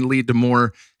something that can lead to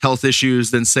more health issues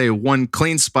than say one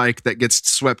clean spike that gets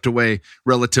swept away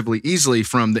relatively easily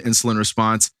from the insulin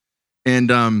response. And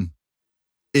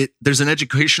there's an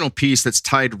educational piece that's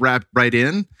tied right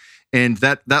in, and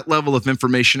that level of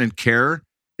information and care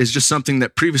is just something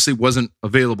that previously wasn't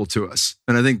available to us.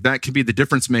 And I think that can be the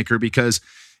difference maker because,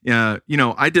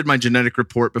 I did my genetic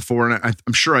report before, and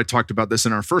I'm sure I talked about this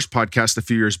in our first podcast a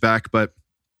few years back, but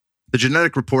the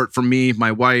genetic report for me,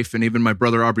 my wife, and even my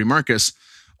brother, Aubrey Marcus,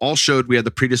 all showed we had the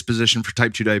predisposition for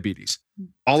type 2 diabetes.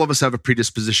 All of us have a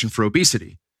predisposition for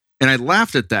obesity. And I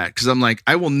laughed at that because I'm like,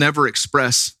 I will never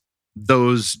express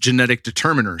those genetic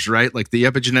determiners, right? Like the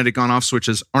epigenetic on-off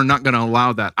switches are not going to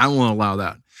allow that. I won't allow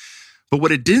that. But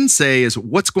what it didn't say is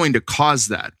what's going to cause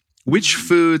that. Which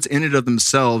foods in and of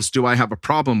themselves do I have a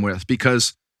problem with?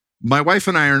 Because my wife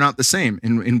and I are not the same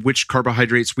in which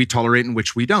carbohydrates we tolerate and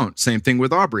which we don't. Same thing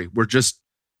with Aubrey. We're just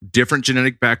different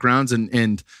genetic backgrounds.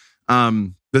 And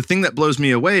the thing that blows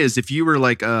me away is if you were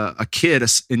like a kid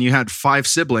and you had 5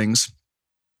 siblings,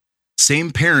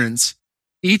 same parents,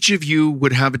 each of you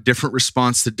would have a different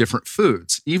response to different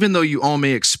foods, even though you all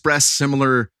may express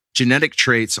similar genetic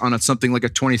traits on something like a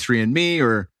 23andMe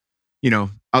or,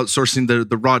 outsourcing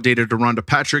the raw data to Rhonda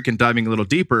Patrick and diving a little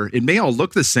deeper. It may all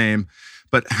look the same,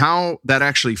 but how that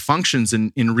actually functions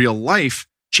in real life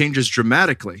changes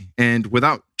dramatically. And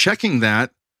without checking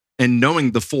that and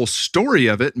knowing the full story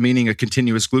of it, meaning a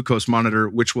continuous glucose monitor,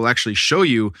 which will actually show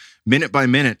you minute by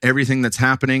minute everything that's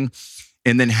happening,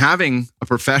 and then having a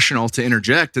professional to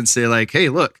interject and say like, hey,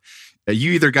 look,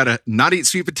 you either got to not eat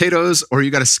sweet potatoes or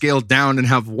you got to scale down and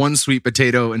have 1 sweet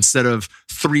potato instead of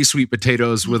 3 sweet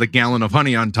potatoes with a gallon of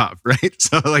honey on top, right?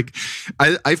 So like,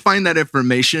 I find that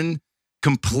information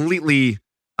completely,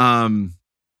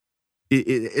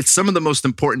 it's some of the most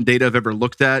important data I've ever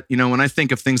looked at. When I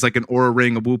think of things like an Oura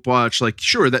Ring, a Whoop watch, like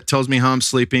sure, that tells me how I'm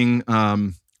sleeping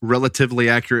relatively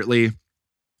accurately.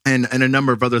 And a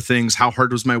number of other things, how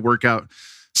hard was my workout,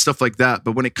 stuff like that.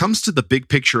 But when it comes to the big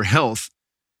picture health,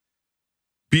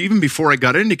 even before I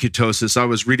got into ketosis, I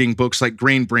was reading books like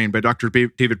Grain Brain by Dr.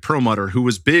 David Perlmutter, who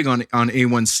was big on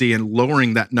A1C and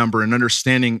lowering that number and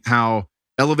understanding how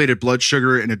elevated blood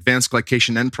sugar and advanced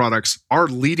glycation end products are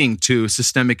leading to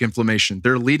systemic inflammation.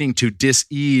 They're leading to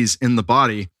dis-ease in the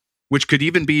body, which could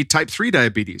even be type 3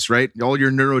 diabetes, right? All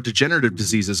your neurodegenerative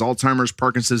diseases, Alzheimer's,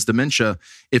 Parkinson's, dementia,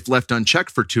 if left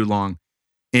unchecked for too long.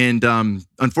 And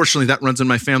unfortunately, that runs in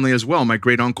my family as well. My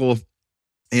great uncle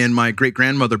and my great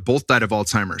grandmother both died of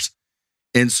Alzheimer's.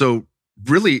 And so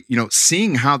really,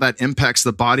 seeing how that impacts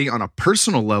the body on a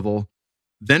personal level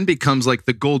then becomes like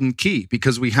the golden key,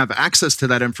 because we have access to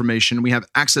that information. We have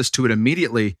access to it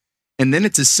immediately. And then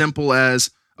it's as simple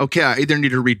as, okay, I either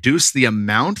need to reduce the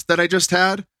amount that I just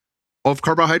had of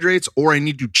carbohydrates, or I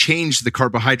need to change the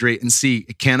carbohydrate and see,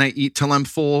 can I eat till I'm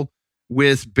full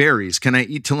with berries? Can I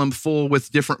eat till I'm full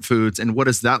with different foods? And what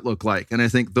does that look like? And I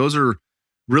think those are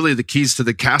really the keys to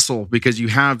the castle, because you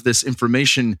have this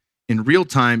information in real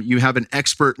time. You have an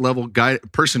expert level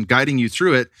person guiding you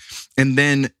through it. And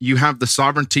then you have the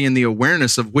sovereignty and the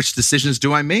awareness of which decisions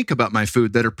do I make about my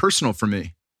food that are personal for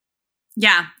me.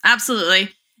 Yeah, absolutely.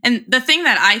 And the thing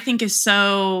that I think is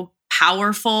so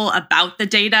powerful about the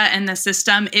data and the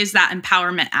system is that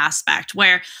empowerment aspect,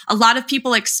 where a lot of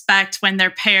people expect when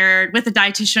they're paired with a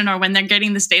dietitian or when they're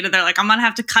getting this data, they're like, I'm going to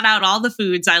have to cut out all the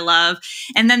foods I love.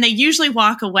 And then they usually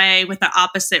walk away with the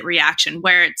opposite reaction,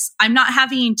 where it's, I'm not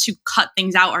having to cut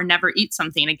things out or never eat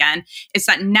something again. It's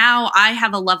that now I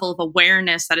have a level of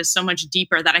awareness that is so much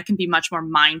deeper that I can be much more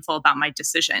mindful about my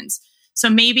decisions. So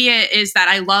maybe it is that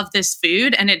I love this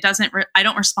food and I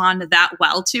don't respond that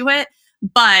well to it.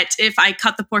 But if I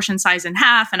cut the portion size in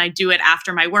half and I do it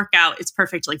after my workout, it's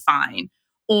perfectly fine.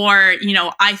 Or,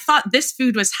 I thought this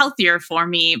food was healthier for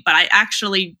me, but I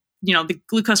actually, the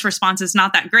glucose response is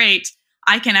not that great.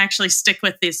 I can actually stick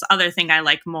with this other thing I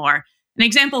like more. An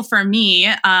example for me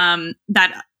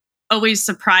that always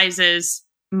surprises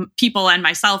people and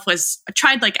myself was I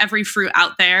tried like every fruit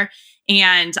out there.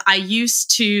 And I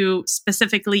used to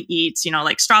specifically eat,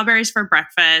 like strawberries for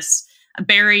breakfast,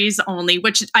 berries only,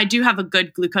 which I do have a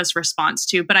good glucose response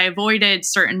to, but I avoided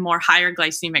certain more higher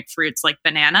glycemic fruits like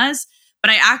bananas.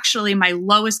 But my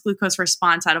lowest glucose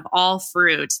response out of all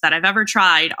fruits that I've ever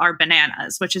tried are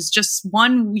bananas, which is just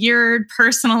one weird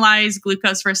personalized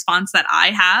glucose response that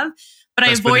I have. But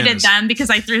I avoided them because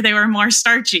I thought they were more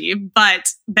starchy,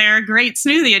 but they're a great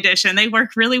smoothie addition. They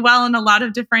work really well in a lot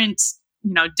of different,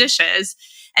 dishes.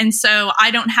 And so I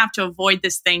don't have to avoid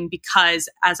this thing because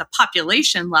as a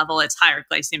population level, it's higher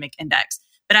glycemic index.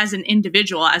 But as an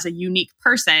individual, as a unique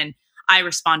person, I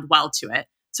respond well to it.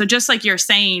 So just like you're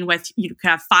saying you could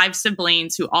have 5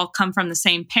 siblings who all come from the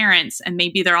same parents and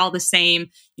maybe they're all the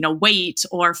same, weight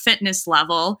or fitness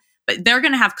level, but they're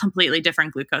going to have completely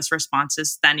different glucose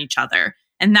responses than each other.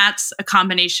 And that's a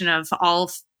combination of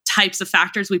all types of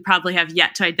factors we probably have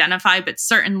yet to identify, but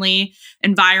certainly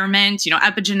environment,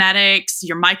 epigenetics,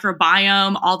 your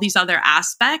microbiome, all these other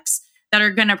aspects that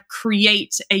are going to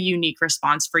create a unique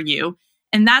response for you.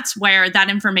 And that's where that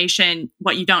information,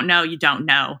 what you don't know, you don't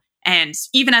know. And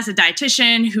even as a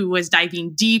dietitian who was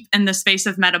diving deep in the space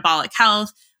of metabolic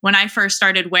health, when I first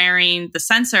started wearing the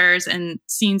sensors and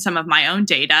seeing some of my own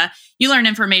data, you learn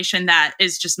information that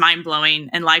is just mind-blowing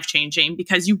and life-changing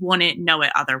because you wouldn't know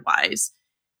it otherwise.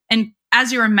 And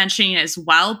as you were mentioning as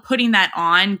well, putting that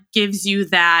on gives you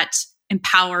that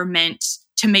empowerment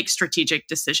to make strategic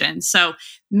decisions. So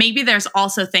maybe there's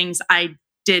also things I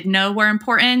did know were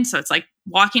important. So it's like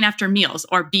walking after meals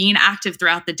or being active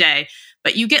throughout the day,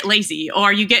 but you get lazy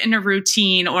or you get in a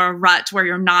routine or a rut where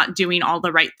you're not doing all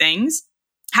the right things.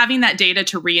 Having that data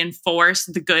to reinforce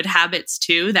the good habits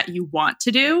too that you want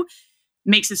to do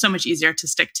makes it so much easier to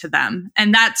stick to them.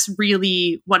 And that's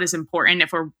really what is important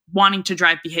if we're wanting to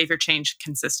drive behavior change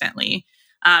consistently.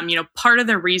 Part of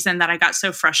the reason that I got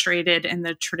so frustrated in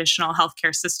the traditional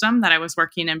healthcare system that I was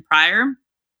working in prior,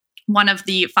 one of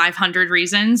the 500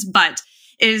 reasons, but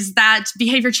is that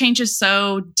behavior change is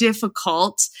so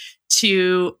difficult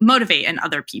to motivate in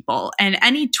other people. And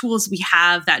any tools we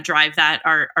have that drive that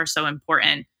are so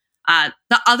important.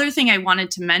 The other thing I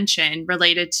wanted to mention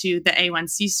related to the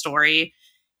A1C story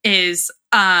is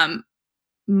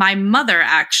my mother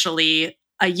actually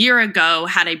a year ago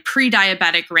had a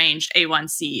pre-diabetic ranged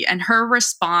A1C, and her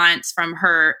response from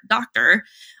her doctor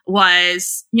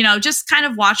was, just kind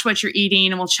of watch what you're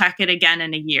eating and we'll check it again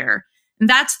in a year. And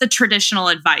that's the traditional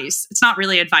advice. It's not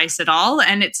really advice at all,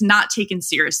 and it's not taken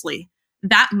seriously.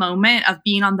 That moment of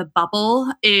being on the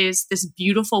bubble is this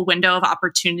beautiful window of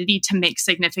opportunity to make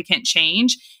significant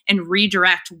change and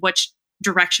redirect which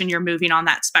direction you're moving on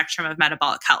that spectrum of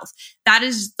metabolic health. That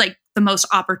is like the most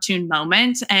opportune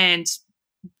moment. And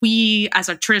we, as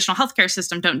a traditional healthcare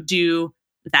system, don't do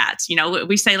that.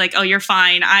 We say like, oh, you're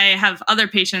fine. I have other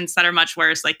patients that are much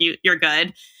worse. Like you're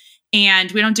good.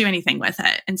 And we don't do anything with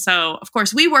it. And so, of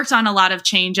course, we worked on a lot of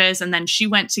changes. And then she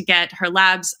went to get her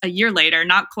labs a year later,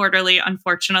 not quarterly,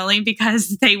 unfortunately,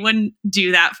 because they wouldn't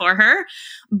do that for her.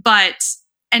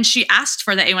 And she asked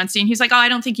for the A1C and he's like, oh, I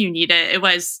don't think you need it. It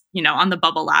was, on the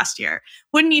bubble last year.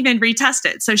 Wouldn't even retest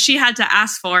it. So she had to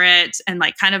ask for it and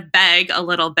like kind of beg a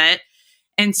little bit.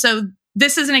 And so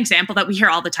this is an example that we hear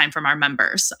all the time from our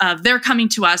members. They're coming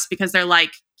to us because they're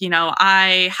like,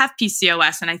 I have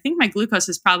PCOS and I think my glucose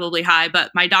is probably high, but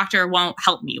my doctor won't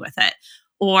help me with it.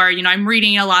 Or, I'm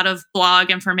reading a lot of blog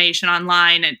information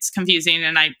online. It's confusing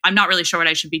and I'm not really sure what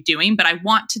I should be doing, but I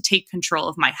want to take control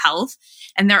of my health.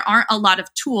 And there aren't a lot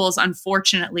of tools,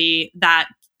 unfortunately, that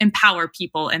empower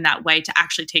people in that way to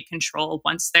actually take control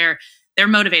once they're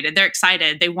motivated, they're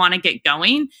excited, they want to get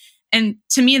going. And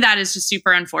to me, that is just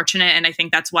super unfortunate. And I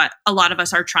think that's what a lot of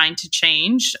us are trying to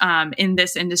change in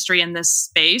this industry, in this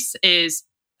space, is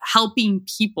helping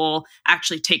people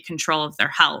actually take control of their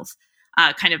health,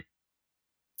 kind of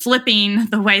flipping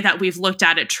the way that we've looked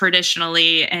at it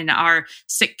traditionally in our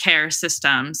sick care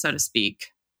system, so to speak.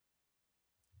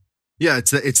 Yeah,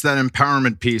 it's that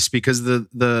empowerment piece, because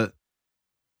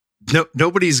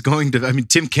nobody's going to, I mean,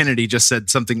 Tim Kennedy just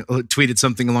tweeted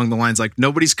something along the lines like,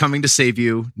 nobody's coming to save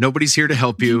you. Nobody's here to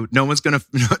help you. No one's going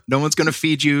to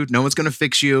feed you. No one's going to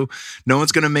fix you. No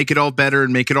one's going to make it all better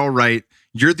and make it all right.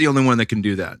 You're the only one that can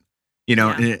do that,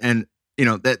 and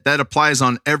that applies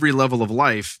on every level of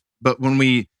life. But when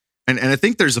and I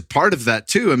think there's a part of that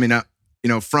too. I mean,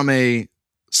 from a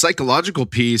psychological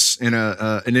piece and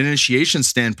an initiation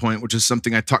standpoint, which is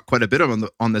something I talk quite a bit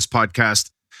on this podcast,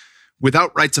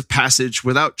 without rites of passage,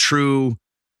 without true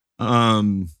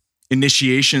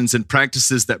initiations and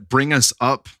practices that bring us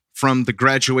up from the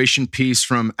graduation piece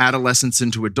from adolescence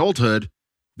into adulthood,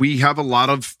 we have a lot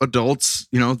of adults,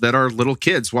 that are little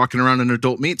kids walking around in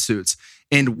adult meat suits.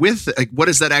 And what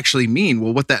does that actually mean?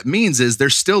 Well, what that means is they're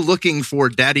still looking for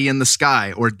daddy in the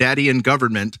sky or daddy in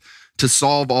government to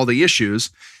solve all the issues.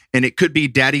 And it could be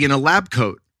daddy in a lab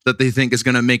coat that they think is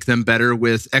going to make them better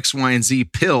with X, Y, and Z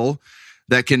pill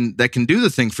that can do the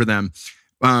thing for them.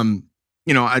 And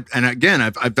again,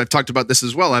 I've talked about this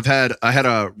as well. I had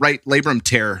a right labrum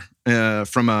tear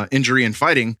from an injury in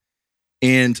fighting,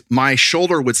 and my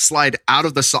shoulder would slide out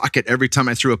of the socket every time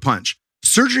I threw a punch.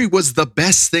 Surgery was the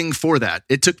best thing for that.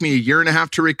 It took me a year and a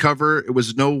half to recover. It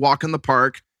was no walk in the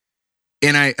park,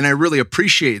 and I really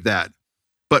appreciate that.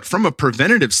 But from a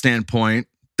preventative standpoint,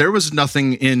 there was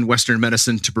nothing in Western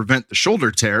medicine to prevent the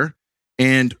shoulder tear.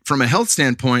 And from a health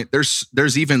standpoint,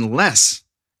 there's even less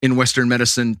in Western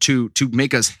medicine to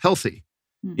make us healthy.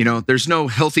 Mm-hmm. There's no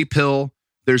healthy pill.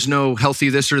 There's no healthy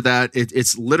this or that.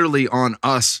 It's literally on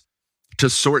us to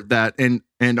sort that. And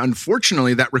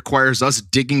unfortunately, that requires us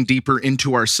digging deeper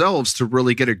into ourselves to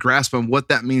really get a grasp on what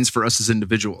that means for us as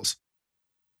individuals.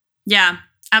 Yeah,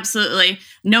 absolutely.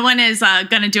 No one is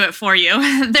going to do it for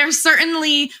you. There's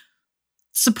certainly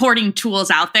supporting tools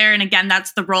out there. And again,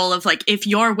 that's the role of if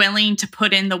you're willing to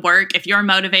put in the work, if you're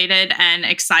motivated and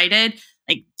excited,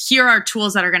 here are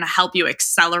tools that are going to help you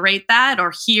accelerate that,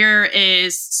 or here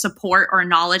is support or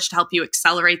knowledge to help you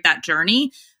accelerate that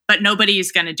journey, but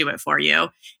nobody's going to do it for you.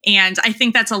 And I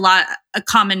think that's a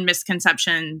common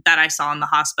misconception that I saw in the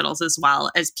hospitals as well,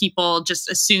 as people just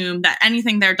assume that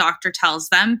anything their doctor tells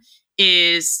them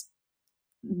is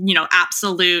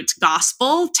absolute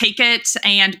gospel. Take it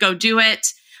and go do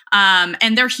it.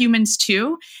 And they're humans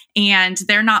too, and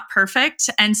they're not perfect.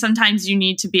 And sometimes you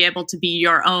need to be able to be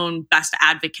your own best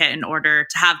advocate in order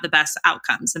to have the best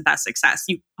outcomes and best success.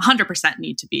 You 100%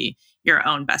 need to be your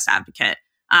own best advocate.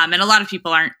 And a lot of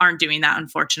people aren't doing that,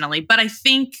 unfortunately. But I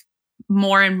think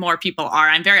more and more people are.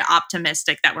 I'm very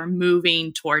optimistic that we're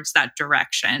moving towards that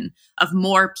direction of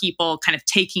more people kind of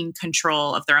taking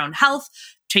control of their own health,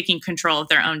 taking control of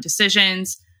their own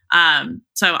decisions.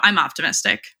 So I'm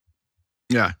optimistic.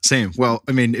 Yeah, same. Well,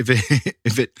 I mean, if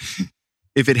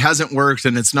it hasn't worked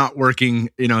and it's not working,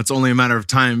 it's only a matter of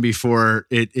time before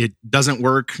it doesn't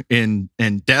work and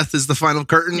death is the final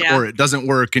curtain, or it doesn't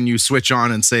work and you switch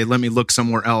on and say, let me look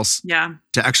somewhere else to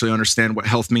actually understand what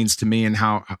health means to me and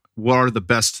what are the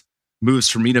best moves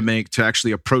for me to make to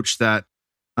actually approach that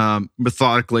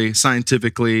methodically,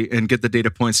 scientifically, and get the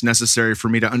data points necessary for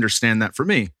me to understand that for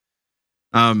me.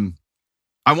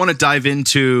 I want to dive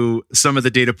into some of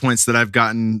the data points that I've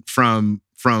gotten from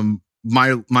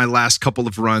my last couple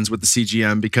of runs with the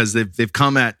CGM, because they've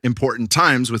come at important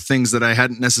times with things that I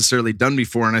hadn't necessarily done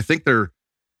before. And I think they're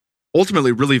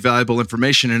ultimately really valuable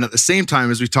information. And at the same time,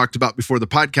 as we talked about before the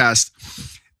podcast,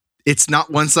 it's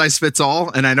not one size fits all.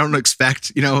 And I don't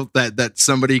expect, that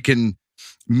somebody can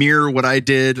mirror what I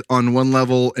did on one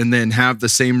level and then have the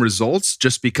same results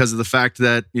just because of the fact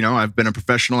that, I've been a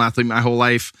professional athlete my whole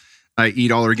life. I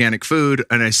eat all organic food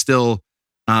and I still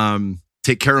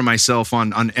take care of myself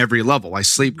on every level. I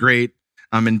sleep great.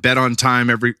 I'm in bed on time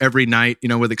every night,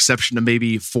 with exception to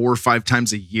maybe 4 or 5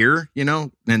 times a year,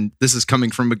 and this is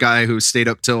coming from a guy who stayed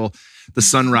up till the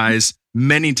sunrise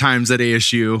many times at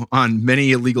ASU on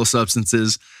many illegal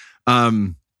substances.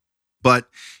 But,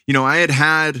 I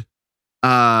had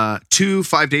 2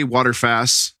 5-day water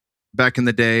fasts back in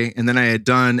the day. And then I had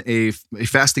done a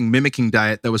fasting mimicking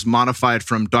diet that was modified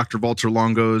from Dr. Walter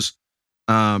Longo's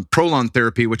Prolon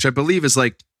therapy, which I believe is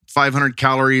 500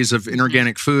 calories of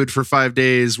inorganic food for 5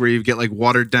 days, where you get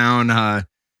watered down. I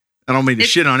don't mean to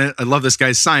shit on it. I love this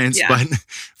guy's science, but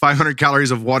 500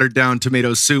 calories of watered down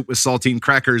tomato soup with saltine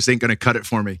crackers ain't going to cut it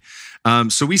for me.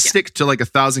 So we stick to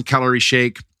 1,000 calorie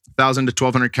shake, 1,000 to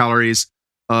 1,200 calories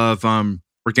of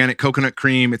organic coconut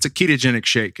cream. It's a ketogenic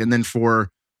shake. And then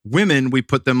for Women, we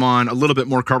put them on a little bit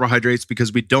more carbohydrates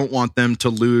because we don't want them to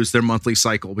lose their monthly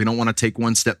cycle. We don't want to take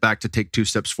one step back to take two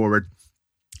steps forward.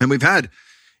 And we've had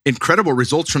incredible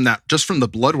results from that, just from the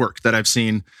blood work that I've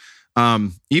seen,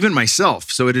 even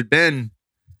myself. So it had been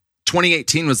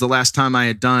 2018 was the last time I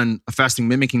had done a fasting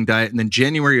mimicking diet. And then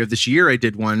January of this year, I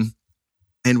did one.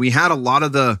 And we had a lot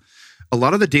of the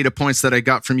data points that I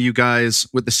got from you guys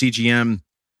with the CGM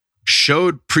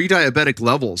showed pre-diabetic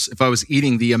levels if I was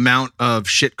eating the amount of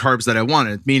shit carbs that I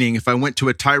wanted. Meaning if I went to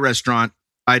a Thai restaurant,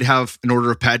 I'd have an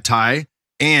order of pad Thai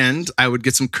and I would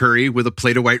get some curry with a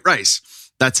plate of white rice.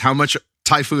 That's how much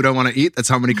Thai food I want to eat. That's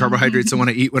how many carbohydrates I want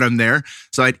to eat when I'm there.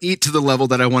 So I'd eat to the level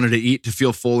that I wanted to eat to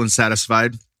feel full and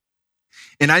satisfied.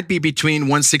 And I'd be between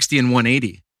 160 and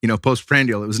 180,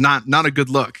 postprandial. It was not a good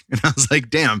look. And I was like,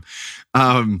 damn,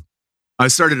 I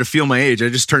started to feel my age. I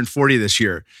just turned 40 this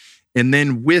year. And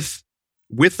then with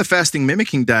the fasting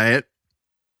mimicking diet,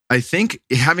 I think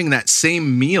having that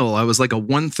same meal, I was like a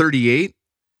 138,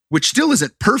 which still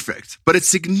isn't perfect, but it's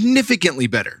significantly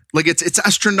better. Like it's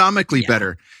astronomically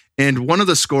better. And one of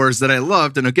the scores that I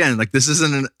loved, and again, like this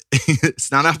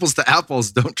it's not apples to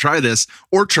apples. Don't try this,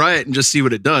 or try it and just see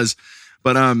what it does.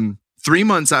 But 3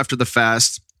 months after the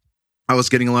fast, I was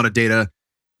getting a lot of data,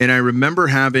 and I remember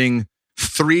having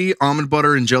 3 almond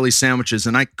butter and jelly sandwiches,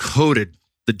 and I coated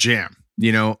the jam,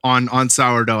 on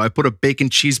sourdough. I put a bacon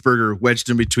cheeseburger wedged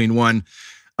in between one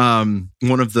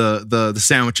of the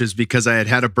sandwiches because I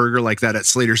had a burger like that at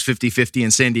Slater's 50/50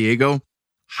 in San Diego.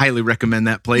 Highly recommend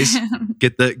that place.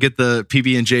 Get the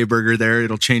PB&J burger there.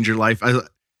 It'll change your life. I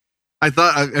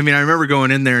remember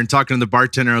going in there and talking to the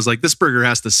bartender. I was like, this burger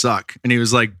has to suck. And he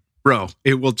was like, bro,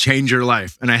 it will change your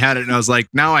life. And I had it and I was like,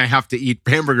 now I have to eat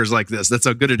hamburgers like this. That's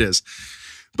how good it is.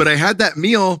 But I had that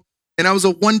meal and I was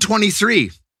a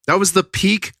 123. That was the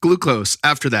peak glucose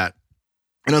after that.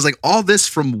 And I was like, all this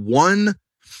from one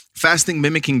fasting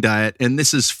mimicking diet. And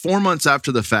this is 4 months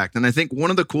after the fact. And I think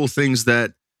one of the cool things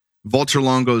that Valter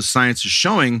Longo's science is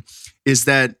showing is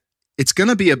that it's going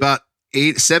to be about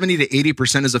 70 to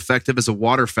 80% as effective as a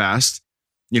water fast.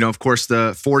 Of course,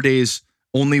 the 4 days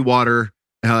only water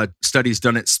studies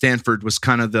done at Stanford was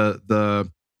kind of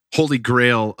the holy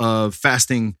grail of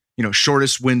fasting,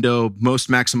 shortest window, most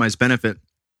maximized benefit.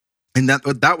 And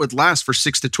that would last for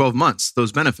 6 to 12 months,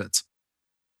 those benefits.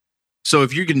 So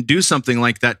if you can do something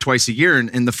like that twice a year,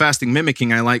 and the fasting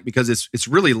mimicking I like because it's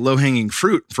really low-hanging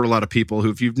fruit for a lot of people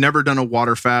who, if you've never done a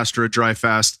water fast or a dry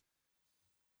fast,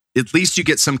 at least you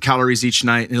get some calories each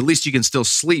night, and at least you can still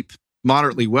sleep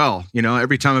moderately well.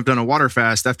 Every time I've done a water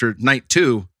fast after night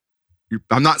 2,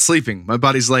 I'm not sleeping. My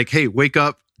body's like, hey, wake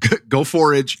up, go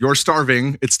forage. You're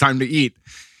starving. It's time to eat.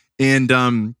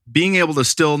 And being able to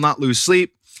still not lose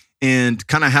sleep and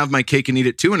kind of have my cake and eat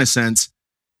it too, in a sense,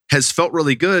 has felt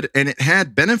really good. And it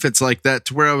had benefits like that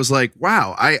to where I was like,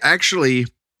 wow, I actually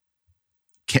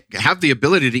have the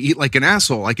ability to eat like an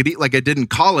asshole. I could eat like I did in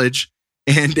college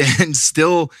and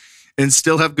still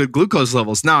have good glucose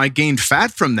levels. Now I gained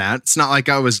fat from that. It's not like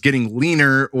I was getting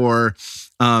leaner or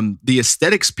the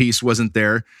aesthetics piece wasn't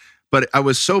there, but I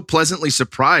was so pleasantly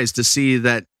surprised to see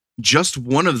that just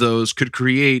one of those could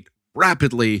create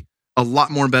rapidly a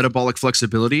lot more metabolic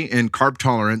flexibility and carb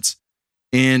tolerance.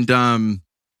 And,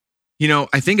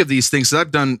 I think of these things. So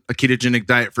I've done a ketogenic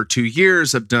diet for 2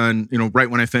 years. I've done, right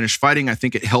when I finished fighting, I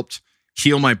think it helped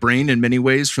heal my brain in many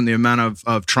ways from the amount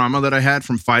of trauma that I had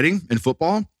from fighting in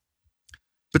football.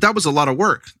 But that was a lot of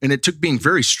work, and it took being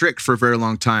very strict for a very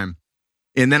long time.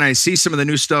 And then I see some of the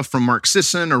new stuff from Mark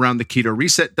Sisson around the keto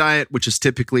reset diet, which is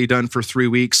typically done for 3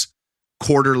 weeks,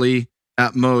 quarterly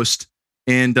at most.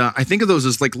 And I think of those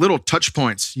as like little touch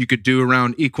points you could do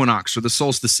around equinox or the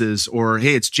solstices, or,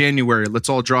 hey, it's January, let's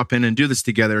all drop in and do this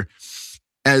together,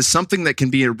 as something that can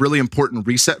be a really important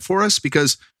reset for us.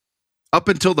 Because up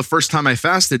until the first time I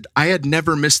fasted, I had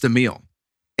never missed a meal.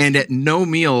 And at no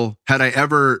meal had I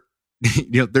ever,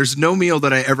 there's no meal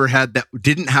that I ever had that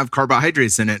didn't have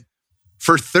carbohydrates in it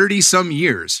for 30 some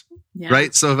years,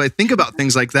 right? So if I think about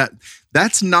things like that,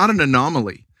 that's not an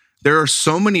anomaly. There are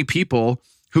so many people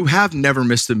who have never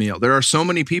missed a meal. There are so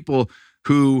many people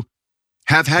who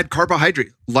have had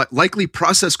carbohydrate, likely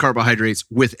processed carbohydrates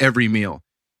with every meal.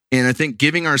 And I think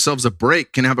giving ourselves a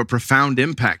break can have a profound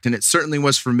impact. And it certainly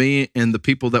was for me and the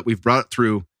people that we've brought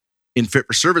through in Fit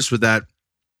for Service with that.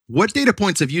 What data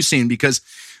points have you seen? Because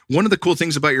one of the cool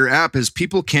things about your app is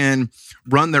people can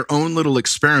run their own little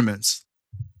experiments,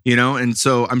 and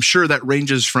so I'm sure that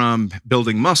ranges from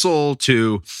building muscle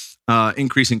to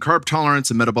increasing carb tolerance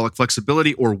and metabolic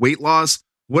flexibility or weight loss.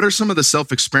 What are some of the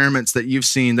self-experiments that you've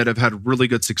seen that have had really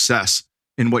good success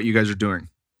in what you guys are doing?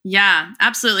 Yeah,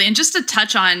 absolutely. And just to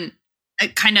touch on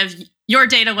kind of Your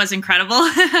data was incredible.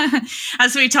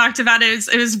 As we talked about,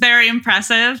 it was very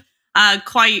impressive.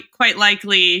 Quite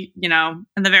likely, in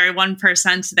the very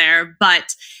 1% there,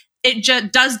 but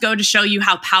it does go to show you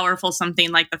how powerful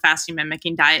something like the fasting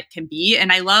mimicking diet can be.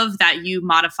 And I love that you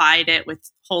modified it with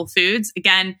whole foods.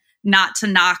 Again, not to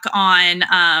knock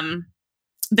on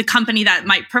the company that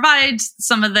might provide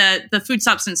some of the food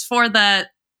substance for the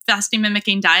fasting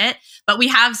mimicking diet, but we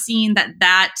have seen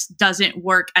that doesn't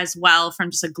work as well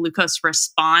from just a glucose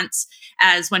response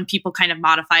as when people kind of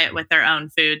modify it with their own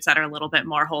foods that are a little bit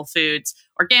more whole foods,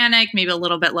 organic, maybe a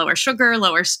little bit lower sugar,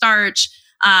 lower starch.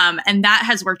 And that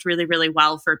has worked really, really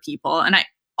well for people. And I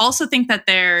also think that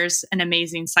there's an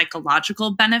amazing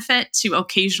psychological benefit to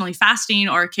occasionally fasting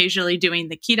or occasionally doing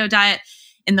the keto diet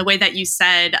in the way that you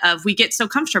said of we get so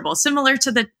comfortable, similar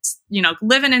to the,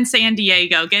 living in San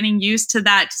Diego, getting used to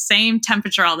that same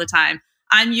temperature all the time.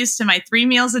 I'm used to my 3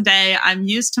 meals a day. I'm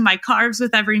used to my carbs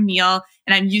with every meal,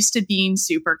 and I'm used to being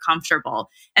super comfortable.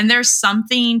 And there's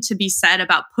something to be said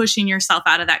about pushing yourself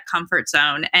out of that comfort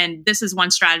zone. And this is one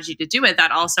strategy to do it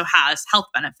that also has health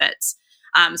benefits.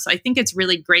 So I think it's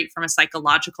really great from a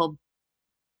psychological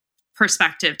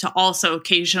perspective to also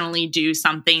occasionally do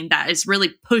something that is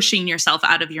really pushing yourself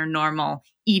out of your normal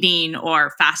eating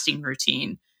or fasting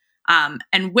routine.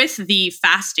 And with the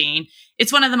fasting,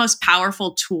 it's one of the most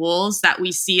powerful tools that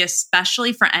we see,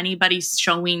 especially for anybody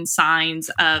showing signs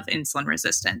of insulin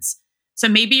resistance. So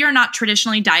maybe you're not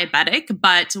traditionally diabetic,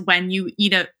 but when you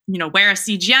eat wear a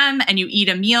CGM and you eat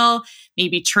a meal,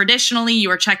 maybe traditionally you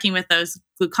were checking with those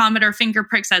glucometer finger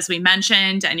pricks, as we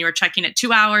mentioned, and you were checking at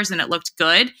 2 hours and it looked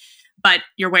good, but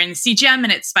you're wearing the CGM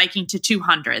and it's spiking to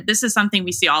 200. This is something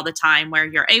we see all the time where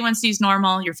your A1C is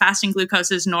normal, your fasting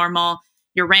glucose is normal,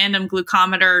 your random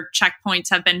glucometer checkpoints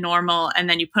have been normal, and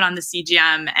then you put on the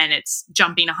CGM and it's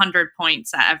jumping 100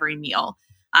 points at every meal.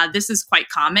 This is quite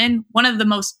common. One of the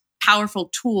most powerful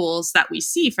tools that we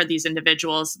see for these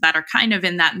individuals that are kind of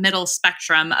in that middle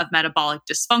spectrum of metabolic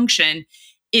dysfunction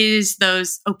is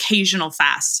those occasional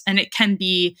fasts. And it can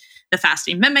be the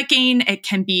fasting mimicking. It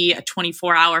can be a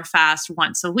 24-hour fast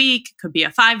once a week. It could be a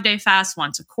 5-day fast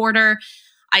once a quarter.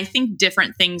 I think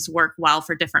different things work well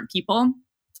for different people.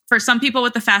 For some people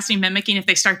with the fasting mimicking, if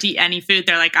they start to eat any food,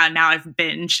 they're like, now I've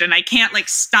binged and I can't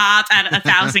stop at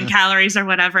 1,000 calories or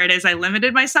whatever it is. I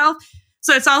limited myself.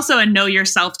 So it's also a know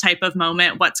yourself type of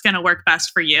moment. What's going to work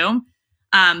best for you?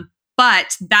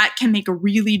 But that can make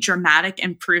really dramatic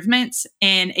improvements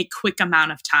in a quick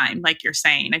amount of time, like you're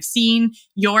saying. I've seen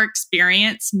your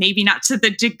experience, maybe not to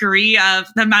the degree of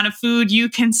the amount of food you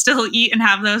can still eat and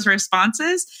have those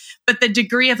responses, but the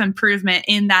degree of improvement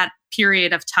in that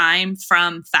period of time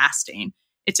from fasting.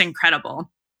 It's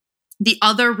incredible. The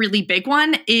other really big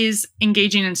one is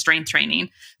engaging in strength training.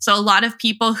 So a lot of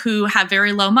people who have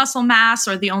very low muscle mass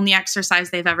or the only exercise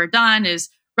they've ever done is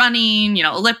running,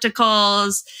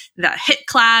 ellipticals, the HIIT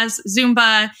class,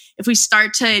 Zumba. If we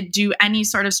start to do any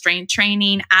sort of strength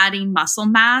training, adding muscle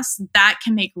mass, that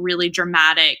can make really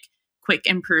dramatic, quick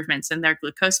improvements in their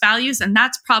glucose values. And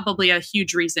that's probably a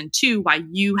huge reason too why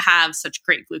you have such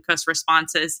great glucose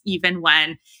responses, even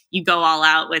when you go all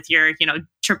out with your,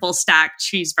 triple stacked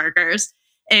cheeseburgers,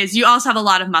 is you also have a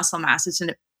lot of muscle mass. It's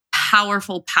a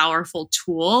powerful, powerful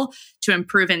tool to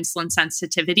improve insulin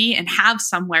sensitivity and have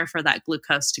somewhere for that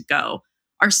glucose to go.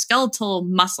 Our skeletal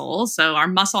muscle, so our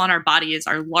muscle on our body, is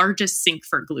our largest sink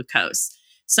for glucose.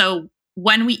 So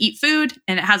when we eat food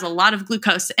and it has a lot of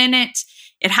glucose in it,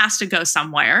 it has to go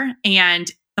somewhere.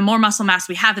 And the more muscle mass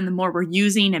we have and the more we're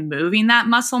using and moving that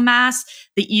muscle mass,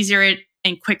 the easier it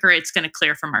and quicker it's going to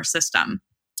clear from our system.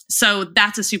 So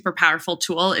that's a super powerful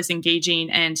tool, is engaging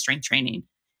in strength training.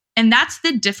 And that's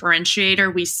the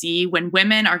differentiator we see when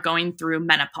women are going through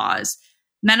menopause.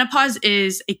 Menopause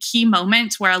is a key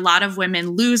moment where a lot of women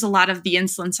lose a lot of the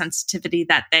insulin sensitivity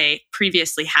that they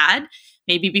previously had.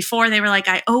 Maybe before they were like,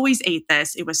 I always ate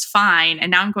this, it was fine.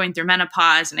 And now I'm going through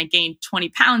menopause and I gained 20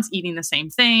 pounds eating the same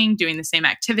thing, doing the same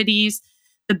activities.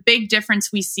 The big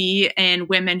difference we see in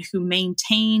women who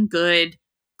maintain good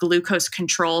glucose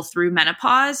control through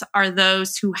menopause are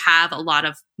those who have a lot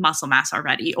of muscle mass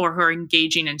already or who are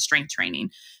engaging in strength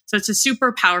training. So it's a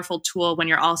super powerful tool when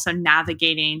you're also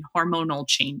navigating hormonal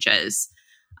changes.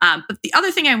 But the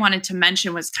other thing I wanted to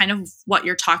mention was kind of what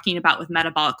you're talking about with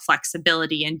metabolic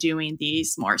flexibility and doing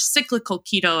these more cyclical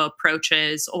keto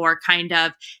approaches or kind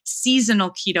of seasonal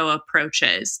keto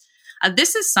approaches.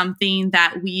 This is something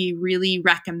that we really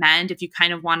recommend if you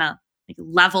kind of want to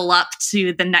level up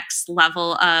to the next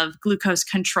level of glucose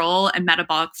control and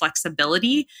metabolic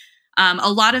flexibility.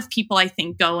 A lot of people, I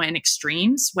think, go in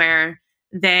extremes where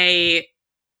they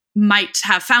might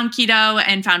have found keto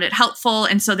and found it helpful.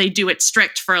 And so they do it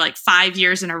strict for like 5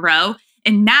 years in a row.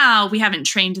 And now we haven't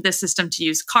trained the system to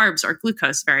use carbs or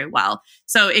glucose very well.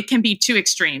 So it can be two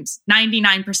extremes.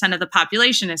 99% of the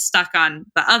population is stuck on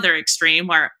the other extreme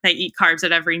where they eat carbs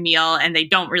at every meal and they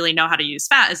don't really know how to use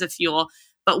fat as a fuel.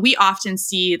 But we often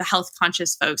see the health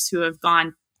conscious folks who have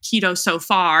gone keto so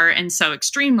far and so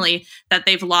extremely that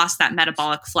they've lost that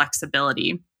metabolic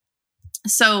flexibility.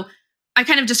 So I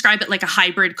kind of describe it like a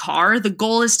hybrid car. The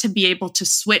goal is to be able to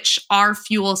switch our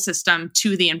fuel system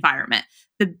to the environment.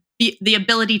 The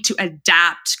ability to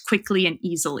adapt quickly and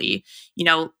easily. You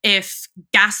know, if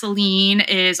gasoline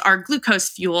is our glucose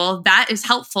fuel, that is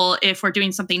helpful if we're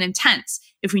doing something intense,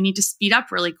 if we need to speed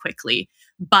up really quickly.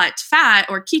 But fat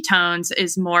or ketones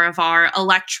is more of our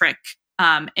electric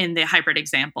in the hybrid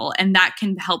example. And that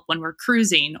can help when we're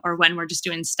cruising or when we're just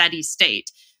doing steady state.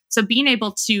 So being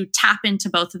able to tap into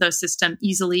both of those systems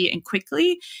easily and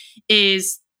quickly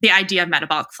is the idea of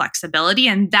metabolic flexibility.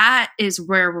 And that is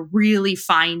where we're really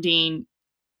finding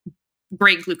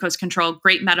great glucose control,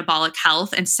 great metabolic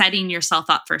health, and setting yourself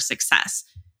up for success.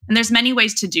 And there's many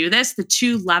ways to do this. The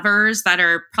two levers that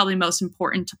are probably most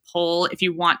important to pull if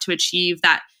you want to achieve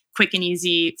that quick and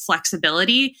easy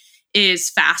flexibility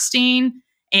is fasting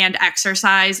and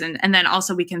exercise. And then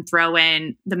also we can throw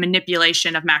in the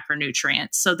manipulation of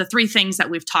macronutrients. So the three things that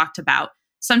we've talked about,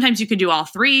 sometimes you could do all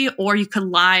three, or you could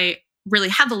lie really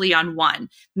heavily on one.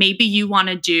 Maybe you want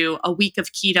to do a week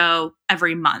of keto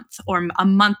every month or a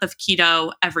month of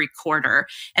keto every quarter.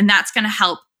 And that's going to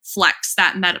help flex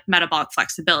that metabolic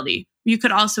flexibility. You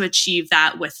could also achieve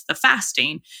that with the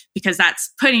fasting because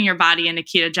that's putting your body in a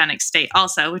ketogenic state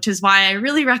also, which is why I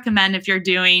really recommend if you're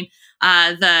doing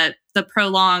the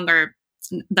prolonged or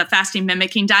the fasting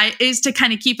mimicking diet is to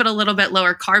kind of keep it a little bit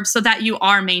lower carb so that you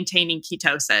are maintaining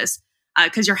ketosis.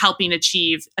 Because you're helping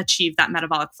achieve that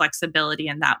metabolic flexibility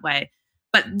in that way.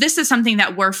 But this is something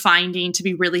that we're finding to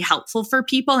be really helpful for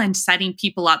people and setting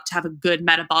people up to have a good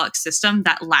metabolic system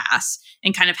that lasts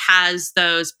and kind of has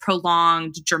those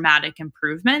prolonged dramatic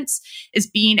improvements, is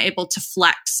being able to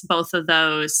flex both of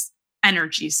those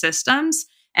energy systems.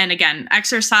 And again,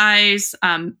 exercise,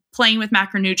 playing with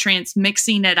macronutrients,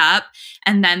 mixing it up,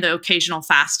 and then the occasional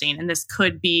fasting. And this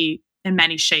could be in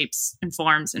many shapes and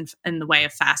forms in the way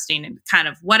of fasting, and kind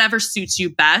of whatever suits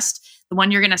you best. The one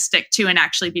you're going to stick to and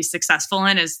actually be successful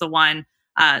in is the one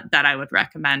that I would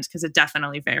recommend because it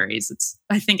definitely varies.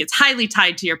 I think it's highly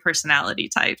tied to your personality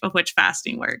type of which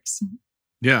fasting works.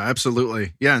 Yeah,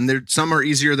 absolutely. Yeah. And some are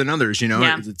easier than others, you know.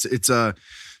 Yeah. It's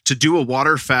to do a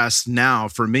water fast now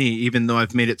for me, even though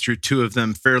I've made it through two of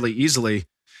them fairly easily,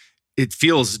 it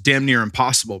feels damn near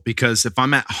impossible because if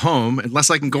I'm at home, unless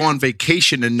I can go on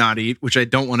vacation and not eat, which I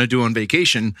don't want to do on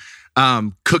vacation,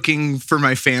 cooking for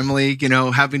my family, you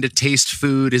know, having to taste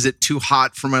food. Is it too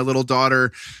hot for my little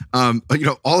daughter? You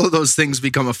know, all of those things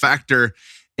become a factor,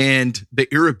 and the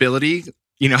irritability,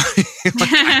 you know,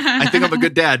 I think I'm a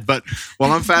good dad, but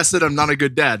while I'm fasted, I'm not a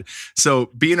good dad. So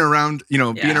being around,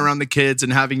 being around the kids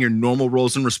and having your normal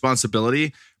roles and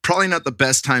responsibility, probably not the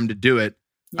best time to do it.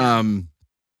 Yeah.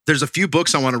 There's a few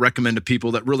books I want to recommend to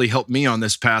people that really helped me on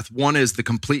this path. One is The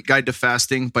Complete Guide to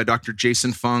Fasting by Dr.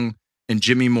 Jason Fung and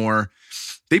Jimmy Moore.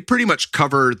 They pretty much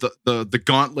cover the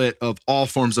gauntlet of all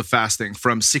forms of fasting,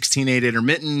 from 16-8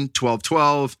 intermittent,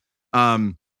 12-12.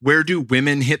 Where do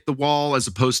women hit the wall as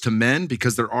opposed to men?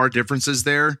 Because there are differences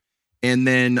there. And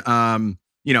then,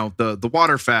 the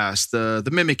water fast, the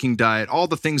mimicking diet, all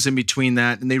the things in between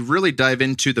that. And they really dive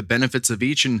into the benefits of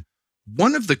each. And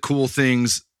one of the cool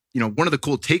things, one of the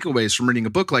cool takeaways from reading a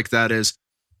book like that is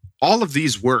all of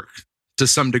these work to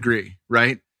some degree,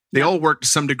 right? They all work to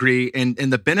some degree, and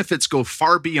the benefits go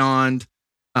far beyond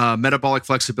metabolic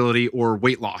flexibility or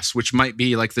weight loss, which might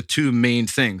be like the two main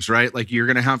things, right? Like you're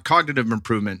going to have cognitive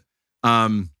improvement,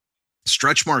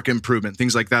 stretch mark improvement,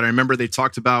 things like that. I remember they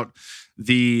talked about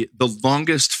the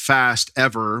longest fast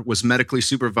ever was medically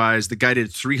supervised. The guy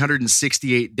did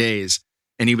 368 days,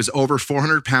 and he was over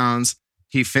 400 pounds.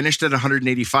 He finished at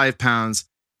 185 pounds.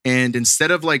 And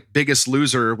instead of like Biggest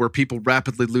Loser, where people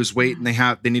rapidly lose weight and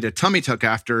they need a tummy tuck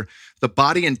after, the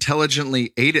body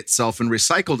intelligently ate itself and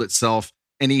recycled itself.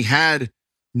 And he had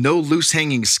no loose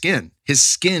hanging skin. His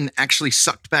skin actually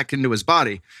sucked back into his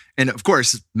body. And of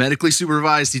course, medically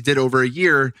supervised, he did over a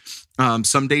year.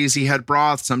 Some days he had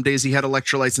broth, some days he had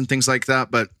electrolytes and things like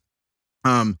that. But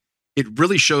it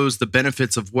really shows the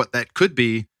benefits of what that could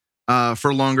be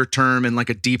for longer term and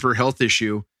like a deeper health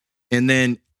issue. And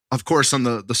then, of course, on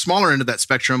the smaller end of that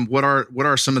spectrum, what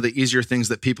are some of the easier things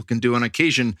that people can do on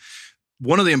occasion?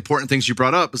 One of the important things you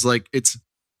brought up is like,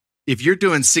 if you're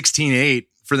doing 16-8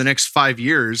 for the next 5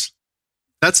 years,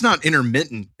 That's not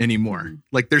intermittent anymore. Mm-hmm.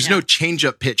 Like there's no change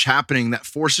up pitch happening that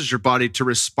forces your body to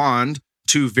respond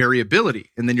to variability.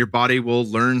 And then your body will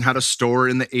learn how to store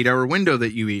in the 8-hour window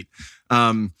that you eat.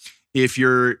 If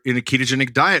you're in a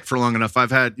ketogenic diet for long enough,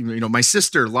 I've had, my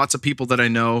sister, lots of people that I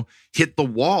know hit the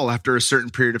wall after a certain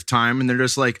period of time. And they're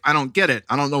just like, I don't get it.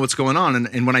 I don't know what's going on.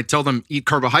 And when I tell them eat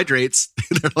carbohydrates,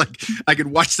 they're like, I could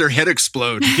watch their head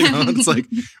explode. It's like,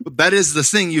 that is the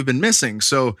thing you've been missing.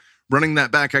 So running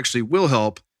that back actually will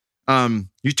help.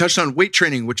 You touched on weight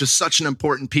training, which is such an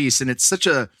important piece. And it's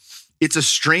a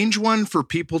strange one for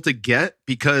people to get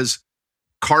because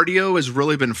cardio has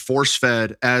really been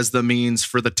force-fed as the means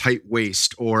for the tight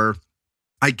waist, or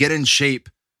I get in shape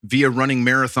via running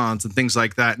marathons and things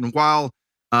like that. And while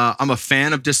I'm a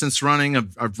fan of distance running,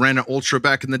 I've ran an ultra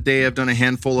back in the day, I've done a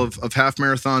handful of half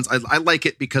marathons. I like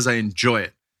it because I enjoy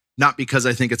it, not because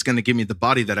I think it's going to give me the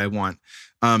body that I want.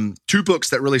 2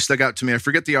 books that really stuck out to me. I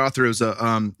forget the author. It was a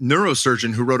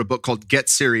neurosurgeon who wrote a book called Get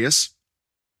Serious.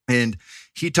 And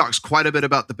he talks quite a bit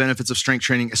about the benefits of strength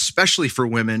training, especially for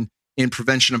women, in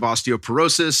prevention of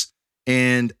osteoporosis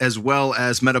and as well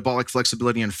as metabolic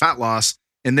flexibility and fat loss.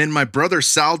 And then my brother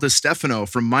Sal DiStefano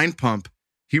from Mind Pump,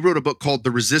 he wrote a book called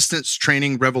The Resistance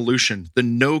Training Revolution, the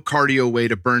no cardio way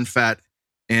to burn fat.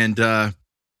 And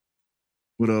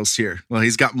what else here? Well,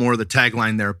 he's got more of the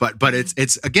tagline there, but it's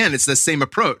the same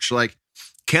approach. Like,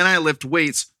 can I lift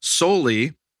weights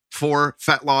solely for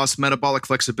fat loss, metabolic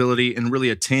flexibility, and really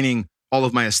attaining all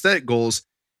of my aesthetic goals?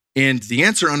 And the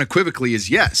answer unequivocally is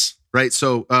yes. Right.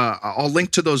 So I'll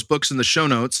link to those books in the show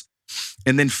notes.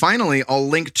 And then finally, I'll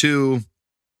link to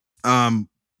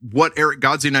what Eric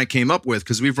Godsey and I came up with,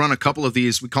 because we've run a couple of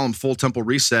these. We call them Full Temple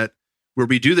Reset, where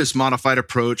we do this modified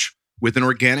approach with an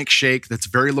organic shake that's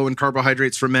very low in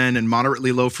carbohydrates for men and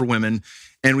moderately low for women.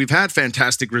 And we've had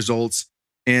fantastic results.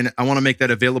 And I want to make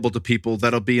that available to people.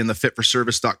 That'll be in the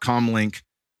fitforservice.com link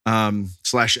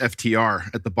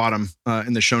 /FTR at the bottom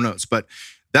in the show notes. But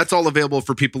that's all available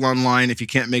for people online. If you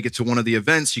can't make it to one of the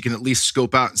events, you can at least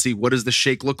scope out and see, what does the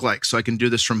shake look like? So I can do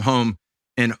this from home,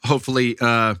 and hopefully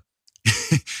it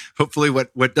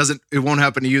won't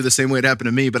happen to you the same way it happened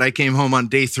to me. But I came home on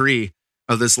day 3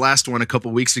 of this last one a couple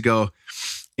of weeks ago.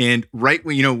 And right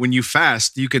when you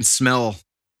fast, you can smell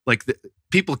like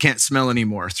people can't smell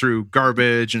anymore through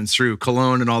garbage and through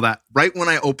cologne and all that. Right when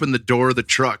I opened the door of the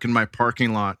truck in my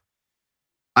parking lot,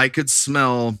 I could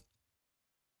smell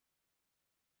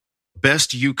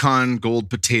best Yukon Gold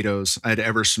potatoes I'd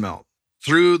ever smelled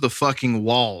through the fucking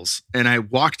walls. And I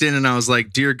walked in and I was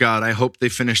like, dear God, I hope they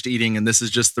finished eating and this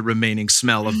is just the remaining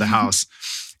smell of the house.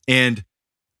 And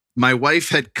my wife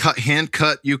had hand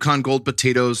cut Yukon Gold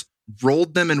potatoes,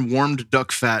 rolled them in warmed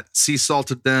duck fat, sea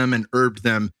salted them and herbed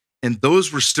them. And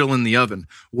those were still in the oven.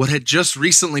 What had just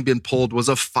recently been pulled was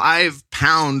a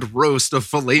 5-pound roast of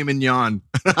filet mignon.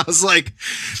 I was like,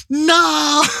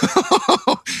 no.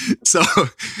 So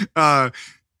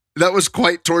that was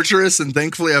quite torturous. And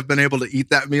thankfully, I've been able to eat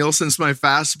that meal since my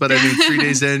fast. But I mean, 3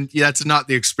 days in, that's not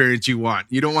the experience you want.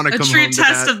 You don't want to come home to that. A true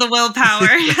test of the willpower.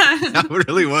 That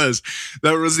really was.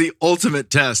 That was the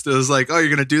ultimate test. It was like, oh, you're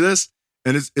going to do this?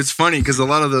 And it's funny because a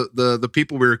lot of the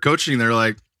people we were coaching, they're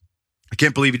like, I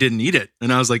can't believe you didn't eat it.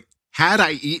 And I was like, had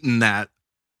I eaten that,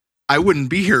 I wouldn't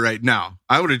be here right now.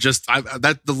 I would have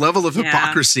the level of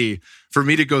hypocrisy for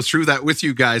me to go through that with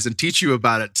you guys and teach you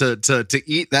about it, to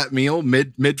eat that meal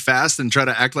mid fast and try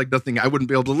to act like nothing. I wouldn't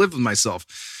be able to live with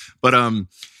myself. But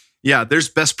there's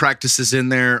best practices in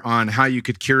there on how you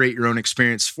could curate your own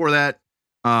experience for that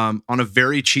on a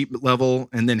very cheap level.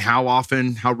 And then how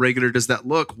often, how regular does that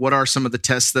look? What are some of the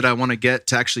tests that I want to get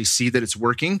to actually see that it's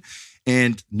working?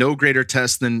 And no greater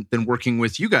test than working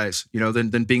with you guys,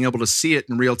 than being able to see it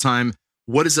in real time.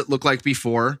 What does it look like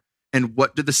before? And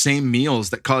what do the same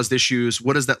meals that caused issues,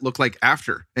 what does that look like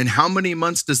after? And how many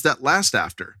months does that last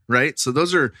after, right? So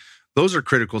those are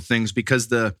critical things, because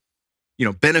the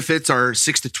benefits are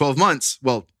 6 to 12 months.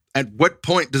 Well, at what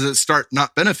point does it start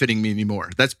not benefiting me anymore?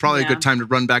 That's probably a good time to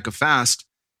run back a fast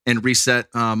and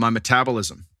reset my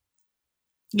metabolism.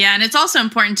 Yeah, and it's also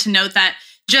important to note that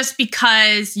just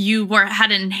because you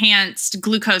had enhanced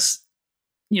glucose,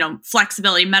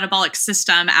 flexibility, metabolic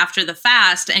system after the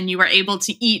fast, and you were able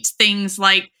to eat things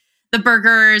like the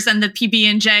burgers and the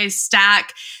PB&J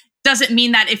stack, doesn't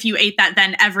mean that if you ate that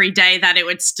then every day that it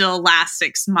would still last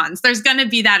 6 months. There's going to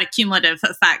be that accumulative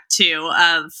effect too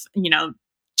of,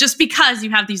 just because you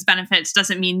have these benefits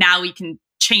doesn't mean now we can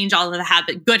change all of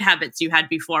the good habits you had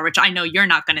before, which I know you're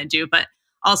not going to do, but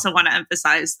also want to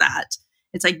emphasize that.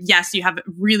 It's like, yes, you have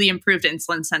really improved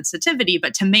insulin sensitivity,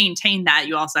 but to maintain that,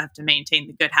 you also have to maintain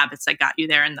the good habits that got you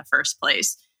there in the first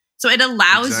place. So it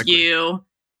allows you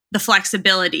the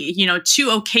flexibility, to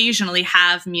occasionally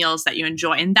have meals that you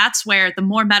enjoy. And that's where the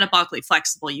more metabolically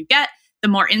flexible you get, the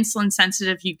more insulin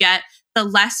sensitive you get, the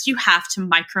less you have to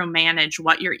micromanage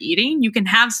what you're eating. You can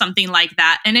have something like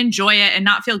that and enjoy it and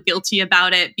not feel guilty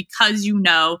about it because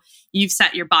you've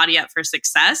set your body up for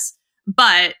success.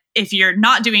 But if you're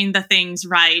not doing the things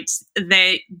right,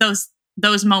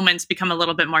 those moments become a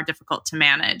little bit more difficult to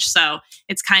manage. So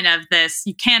it's kind of this,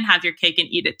 you can have your cake and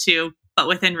eat it too, but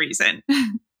within reason.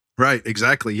 Right,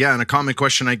 exactly. Yeah. And a common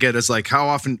question I get is like, how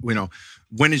often,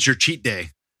 when is your cheat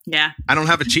day? Yeah. I don't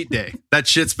have a cheat day. That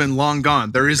shit's been long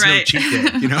gone. There is no cheat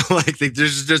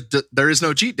day, there is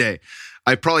no cheat day.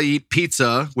 I probably eat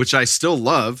pizza, which I still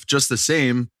love just the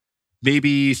same,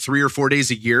 maybe 3 or 4 days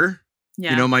a year.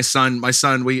 Yeah. My son,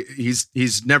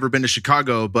 he's never been to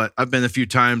Chicago, but I've been a few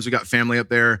times. We got family up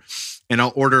there, and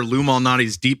I'll order Lou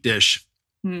Malnati's deep dish,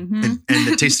 and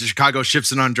the Taste of Chicago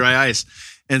ships it on dry ice.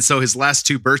 And so his last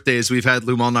 2 birthdays, we've had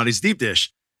Lou Malnati's deep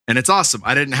dish, and it's awesome.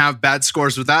 I didn't have bad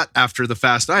scores with that after the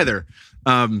fast either.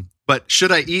 But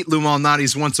should I eat Lou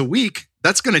Malnati's once a week?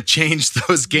 That's going to change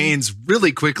those gains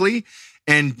really quickly.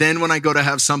 And then when I go to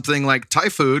have something like Thai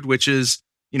food, which is,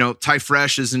 Thai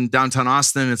Fresh is in downtown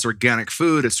Austin. It's organic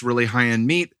food. It's really high-end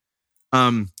meat.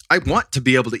 I want to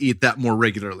be able to eat that more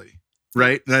regularly,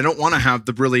 right? And I don't want to have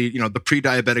the really, the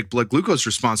pre-diabetic blood glucose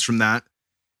response from that.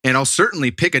 And I'll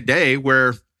certainly pick a day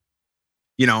where,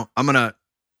 I'm going to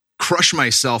crush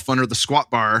myself under the squat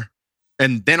bar,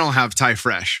 and then I'll have Thai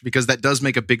Fresh, because that does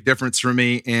make a big difference for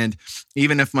me. And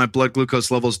even if my blood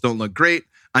glucose levels don't look great,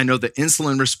 I know the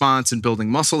insulin response and building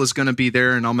muscle is going to be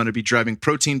there, and I'm going to be driving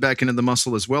protein back into the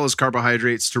muscle as well as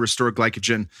carbohydrates to restore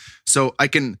glycogen. So I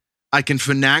can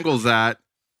finagle that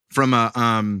from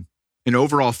an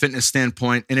overall fitness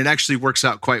standpoint, and it actually works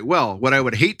out quite well. What I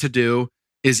would hate to do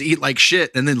is eat like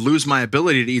shit and then lose my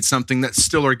ability to eat something that's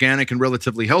still organic and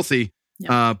relatively healthy,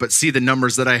 but see the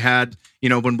numbers that I had,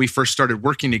 when we first started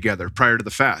working together prior to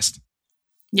the fast.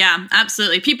 Yeah,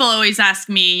 absolutely. People always ask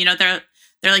me,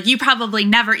 they're like, you probably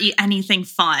never eat anything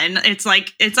fun. It's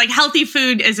like healthy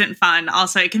food isn't fun.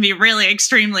 Also, it can be really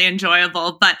extremely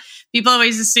enjoyable, but people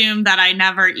always assume that I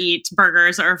never eat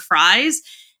burgers or fries.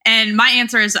 And my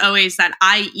answer is always that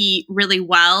I eat really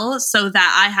well so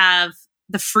that I have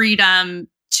the freedom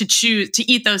to choose to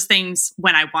eat those things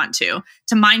when I want to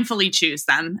mindfully choose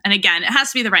them. And again, it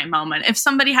has to be the right moment. If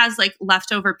somebody has like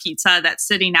leftover pizza that's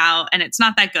sitting out and it's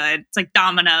not that good, it's like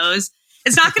Domino's,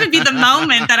 it's not going to be the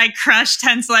moment that I crush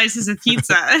 10 slices of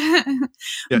pizza.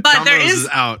 But Domino's there is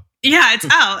out. Yeah, it's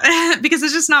out because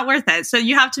it's just not worth it. So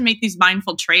you have to make these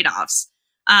mindful trade-offs.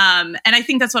 And I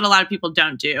think that's what a lot of people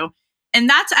don't do. And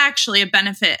that's actually a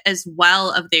benefit as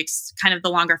well of the kind of the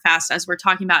longer fast, as we're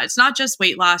talking about. It's not just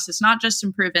weight loss. It's not just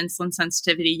improved insulin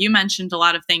sensitivity. You mentioned a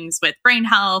lot of things with brain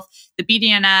health, the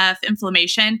BDNF,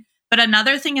 inflammation. But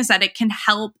another thing is that it can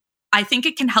help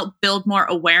build more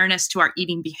awareness to our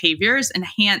eating behaviors,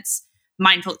 enhance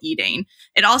mindful eating.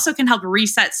 It also can help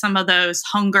reset some of those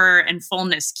hunger and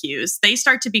fullness cues. They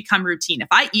start to become routine. If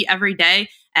I eat every day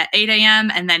at 8 a.m.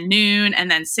 and then noon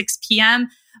and then 6 p.m.,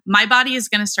 my body is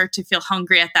going to start to feel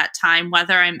hungry at that time,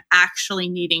 whether I'm actually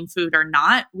needing food or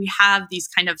not. We have these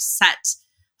kind of set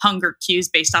hunger cues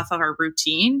based off of our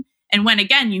routine. And when,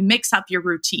 again, you mix up your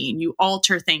routine, you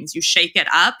alter things, you shake it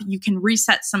up, you can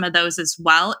reset some of those as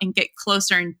well and get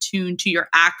closer in tune to your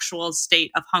actual state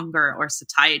of hunger or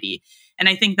satiety. And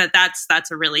I think that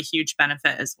that's a really huge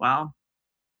benefit as well.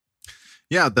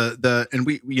 Yeah, and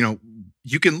we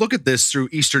you can look at this through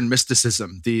Eastern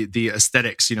mysticism, the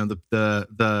aesthetics,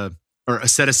 or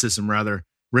asceticism rather,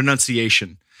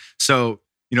 renunciation. So,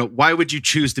 why would you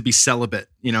choose to be celibate?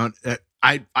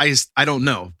 I don't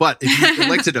know, but if you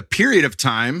elected a period of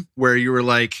time where you were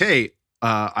like, hey,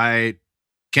 I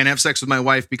can't have sex with my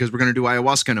wife because we're going to do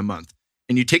ayahuasca in a month,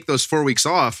 and you take those 4 weeks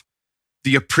off,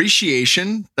 the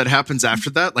appreciation that happens after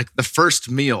that, like the first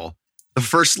meal, the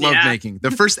first lovemaking,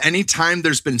 the first anytime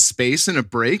there's been space and a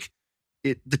break,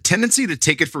 the tendency to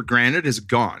take it for granted is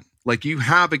gone. Like you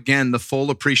have, again, the full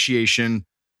appreciation.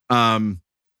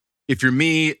 If you're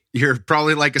me, you're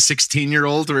probably like a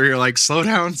 16-year-old where you're like, slow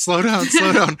down.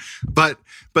 But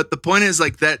the point is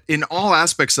like that in all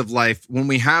aspects of life, when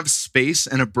we have space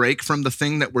and a break from the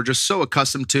thing that we're just so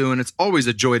accustomed to, and it's always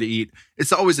a joy to eat,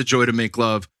 it's always a joy to make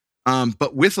love.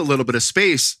 But with a little bit of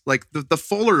space, like the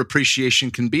fuller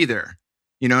appreciation can be there,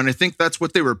 and I think that's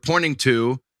what they were pointing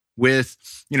to with,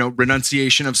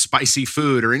 renunciation of spicy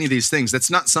food or any of these things.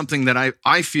 That's not something that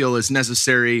I feel is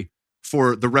necessary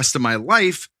for the rest of my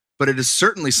life, but it is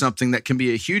certainly something that can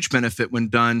be a huge benefit when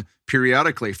done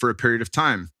periodically for a period of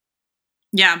time.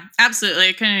 Yeah, absolutely.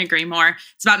 I couldn't agree more.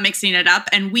 It's about mixing it up.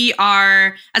 And we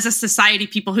are, as a society,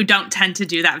 people who don't tend to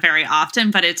do that very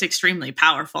often, but it's extremely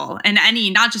powerful. And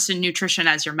not just in nutrition,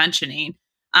 as you're mentioning.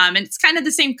 And it's kind of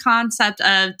the same concept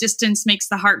of distance makes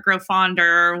the heart grow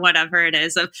fonder, or whatever it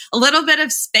is, of a little bit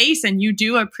of space. And you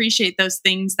do appreciate those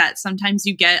things that sometimes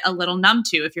you get a little numb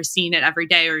to if you're seeing it every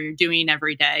day or you're doing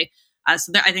every day. I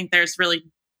think there's really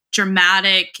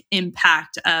dramatic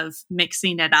impact of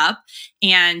mixing it up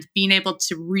and being able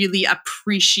to really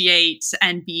appreciate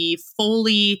and be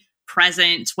fully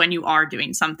present when you are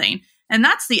doing something. And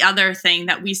that's the other thing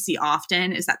that we see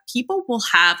often is that people will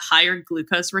have higher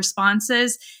glucose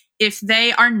responses if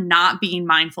they are not being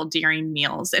mindful during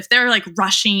meals. If they're like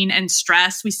rushing and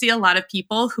stressed, we see a lot of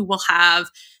people who will have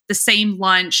the same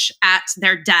lunch at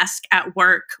their desk at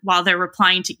work while they're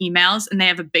replying to emails, and they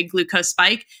have a big glucose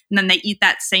spike. And then they eat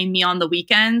that same meal on the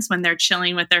weekends when they're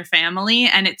chilling with their family,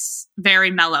 and it's very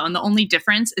mellow. And the only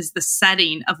difference is the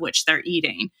setting of which they're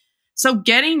eating. So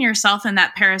getting yourself in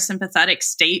that parasympathetic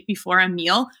state before a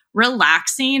meal,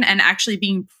 relaxing and actually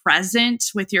being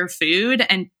present with your food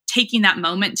and taking that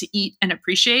moment to eat and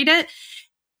appreciate it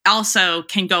also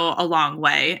can go a long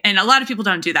way. And a lot of people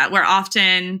don't do that. We're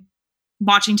often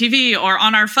watching TV or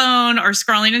on our phone or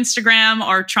scrolling Instagram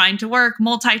or trying to work,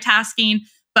 multitasking.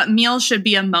 But meals should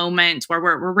be a moment where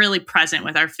we're really present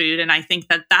with our food. And I think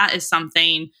that is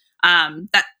something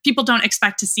that people don't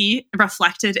expect to see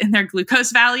reflected in their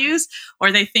glucose values,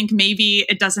 or they think maybe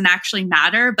it doesn't actually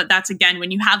matter. But that's, again,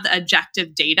 when you have the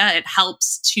objective data, it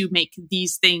helps to make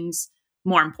these things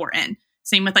more important.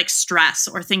 Same with like stress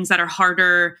or things that are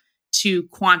harder to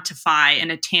quantify in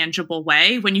a tangible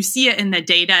way. When you see it in the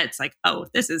data, it's like, oh,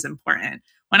 this is important.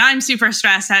 When I'm super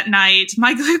stressed at night,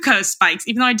 my glucose spikes,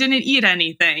 even though I didn't eat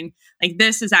anything. Like,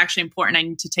 this is actually important. I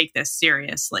need to take this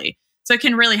seriously. So it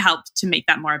can really help to make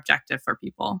that more objective for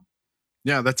people.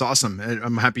 Yeah, that's awesome.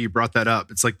 I'm happy you brought that up.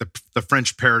 It's like the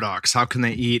French paradox. How can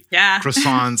they eat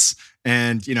croissants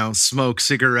and, smoke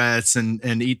cigarettes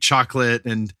and eat chocolate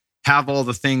and have all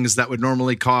the things that would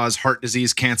normally cause heart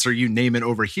disease, cancer, you name it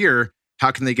over here? How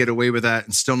can they get away with that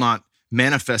and still not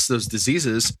manifest those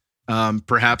diseases?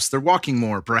 Perhaps they're walking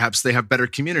more. Perhaps they have better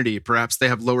community. Perhaps they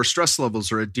have lower stress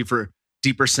levels or a deeper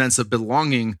sense of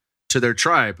belonging to their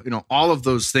tribe. All of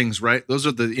those things, right? Those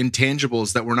are the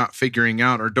intangibles that we're not figuring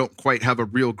out or don't quite have a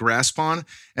real grasp on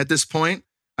at this point.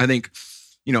 I think,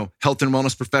 health and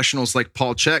wellness professionals like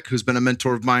Paul Chek, who's been a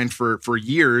mentor of mine for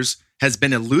years, has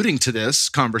been alluding to this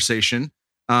conversation.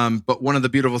 But one of the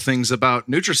beautiful things about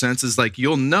NutriSense is like,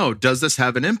 you'll know, does this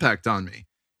have an impact on me?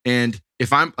 And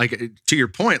if I'm like, to your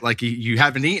point, like you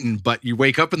haven't eaten, but you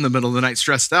wake up in the middle of the night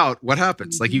stressed out, what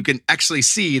happens? Mm-hmm. Like, you can actually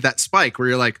see that spike where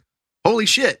you're like, holy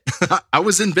shit, I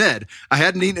was in bed. I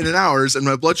hadn't eaten in hours and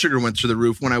my blood sugar went through the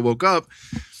roof when I woke up.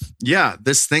 Yeah,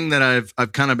 this thing that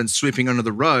I've kind of been sweeping under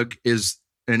the rug is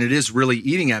really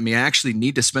eating at me. I actually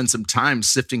need to spend some time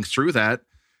sifting through that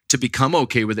to become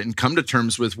okay with it and come to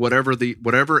terms with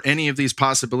whatever any of these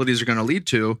possibilities are going to lead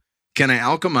to. Can I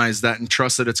alchemize that and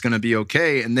trust that it's going to be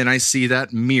okay? And then I see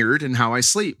that mirrored in how I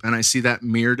sleep, and I see that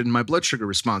mirrored in my blood sugar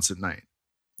response at night.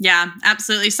 Yeah,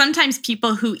 absolutely. Sometimes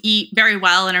people who eat very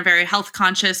well and are very health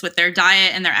conscious with their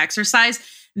diet and their exercise,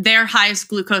 their highest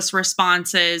glucose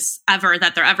responses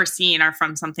that they're ever seeing are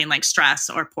from something like stress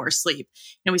or poor sleep.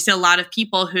 We see a lot of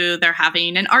people who they're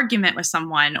having an argument with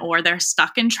someone, or they're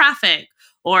stuck in traffic,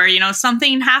 or,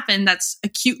 something happened that's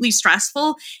acutely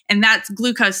stressful. And that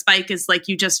glucose spike is like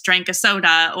you just drank a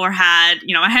soda or had,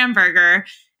 a hamburger.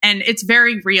 And it's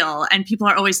very real. And people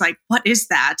are always like, what is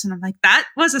that? And I'm like, that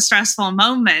was a stressful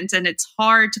moment. And it's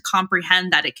hard to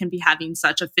comprehend that it can be having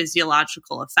such a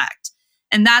physiological effect.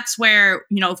 And that's where,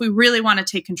 if we really want to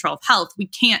take control of health, we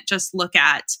can't just look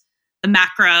at the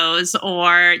macros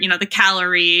or, the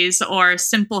calories or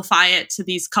simplify it to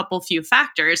these few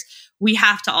factors. We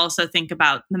have to also think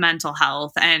about the mental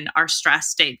health and our stress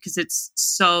state, because it's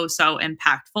so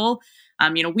impactful.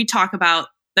 We talk about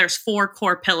there's 4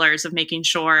 core pillars of making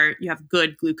sure you have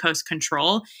good glucose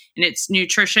control, and it's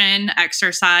nutrition,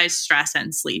 exercise, stress,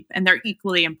 and sleep. And they're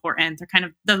equally important. They're kind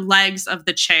of the legs of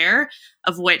the chair,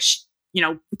 of which,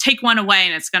 take one away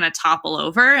and it's going to topple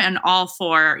over, and all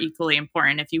 4 are equally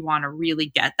important if you want to really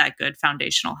get that good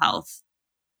foundational health.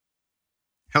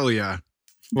 Hell yeah.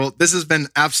 Well, this has been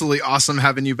absolutely awesome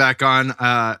having you back on.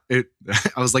 I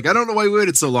was like, I don't know why we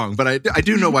waited so long, but I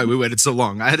do know why we waited so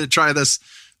long. I had to try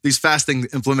these fasting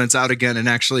implements out again and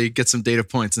actually get some data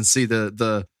points and see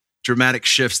the dramatic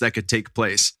shifts that could take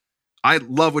place. I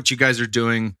love what you guys are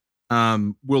doing.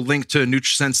 We'll link to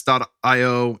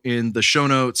Nutrisense.io in the show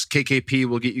notes. KKP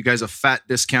will get you guys a fat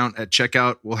discount at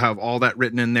checkout. We'll have all that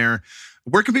written in there.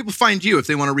 Where can people find you if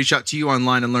they want to reach out to you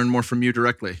online and learn more from you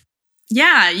directly?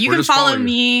 Yeah, you can follow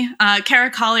me. Kara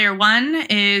Collier 1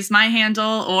 is my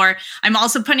handle, or I'm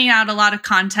also putting out a lot of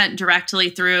content directly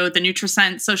through the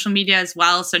Nutrisense social media as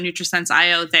well. So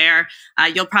Nutrisense.io there.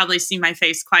 You'll probably see my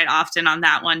face quite often on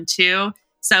that one too.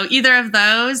 So either of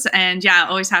those, and yeah,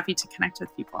 always happy to connect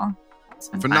with people.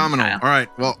 Phenomenal. All right.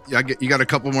 Well, you got a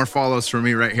couple more follows for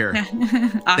me right here.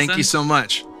 Awesome. Thank you so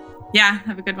much. Yeah,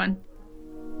 have a good one.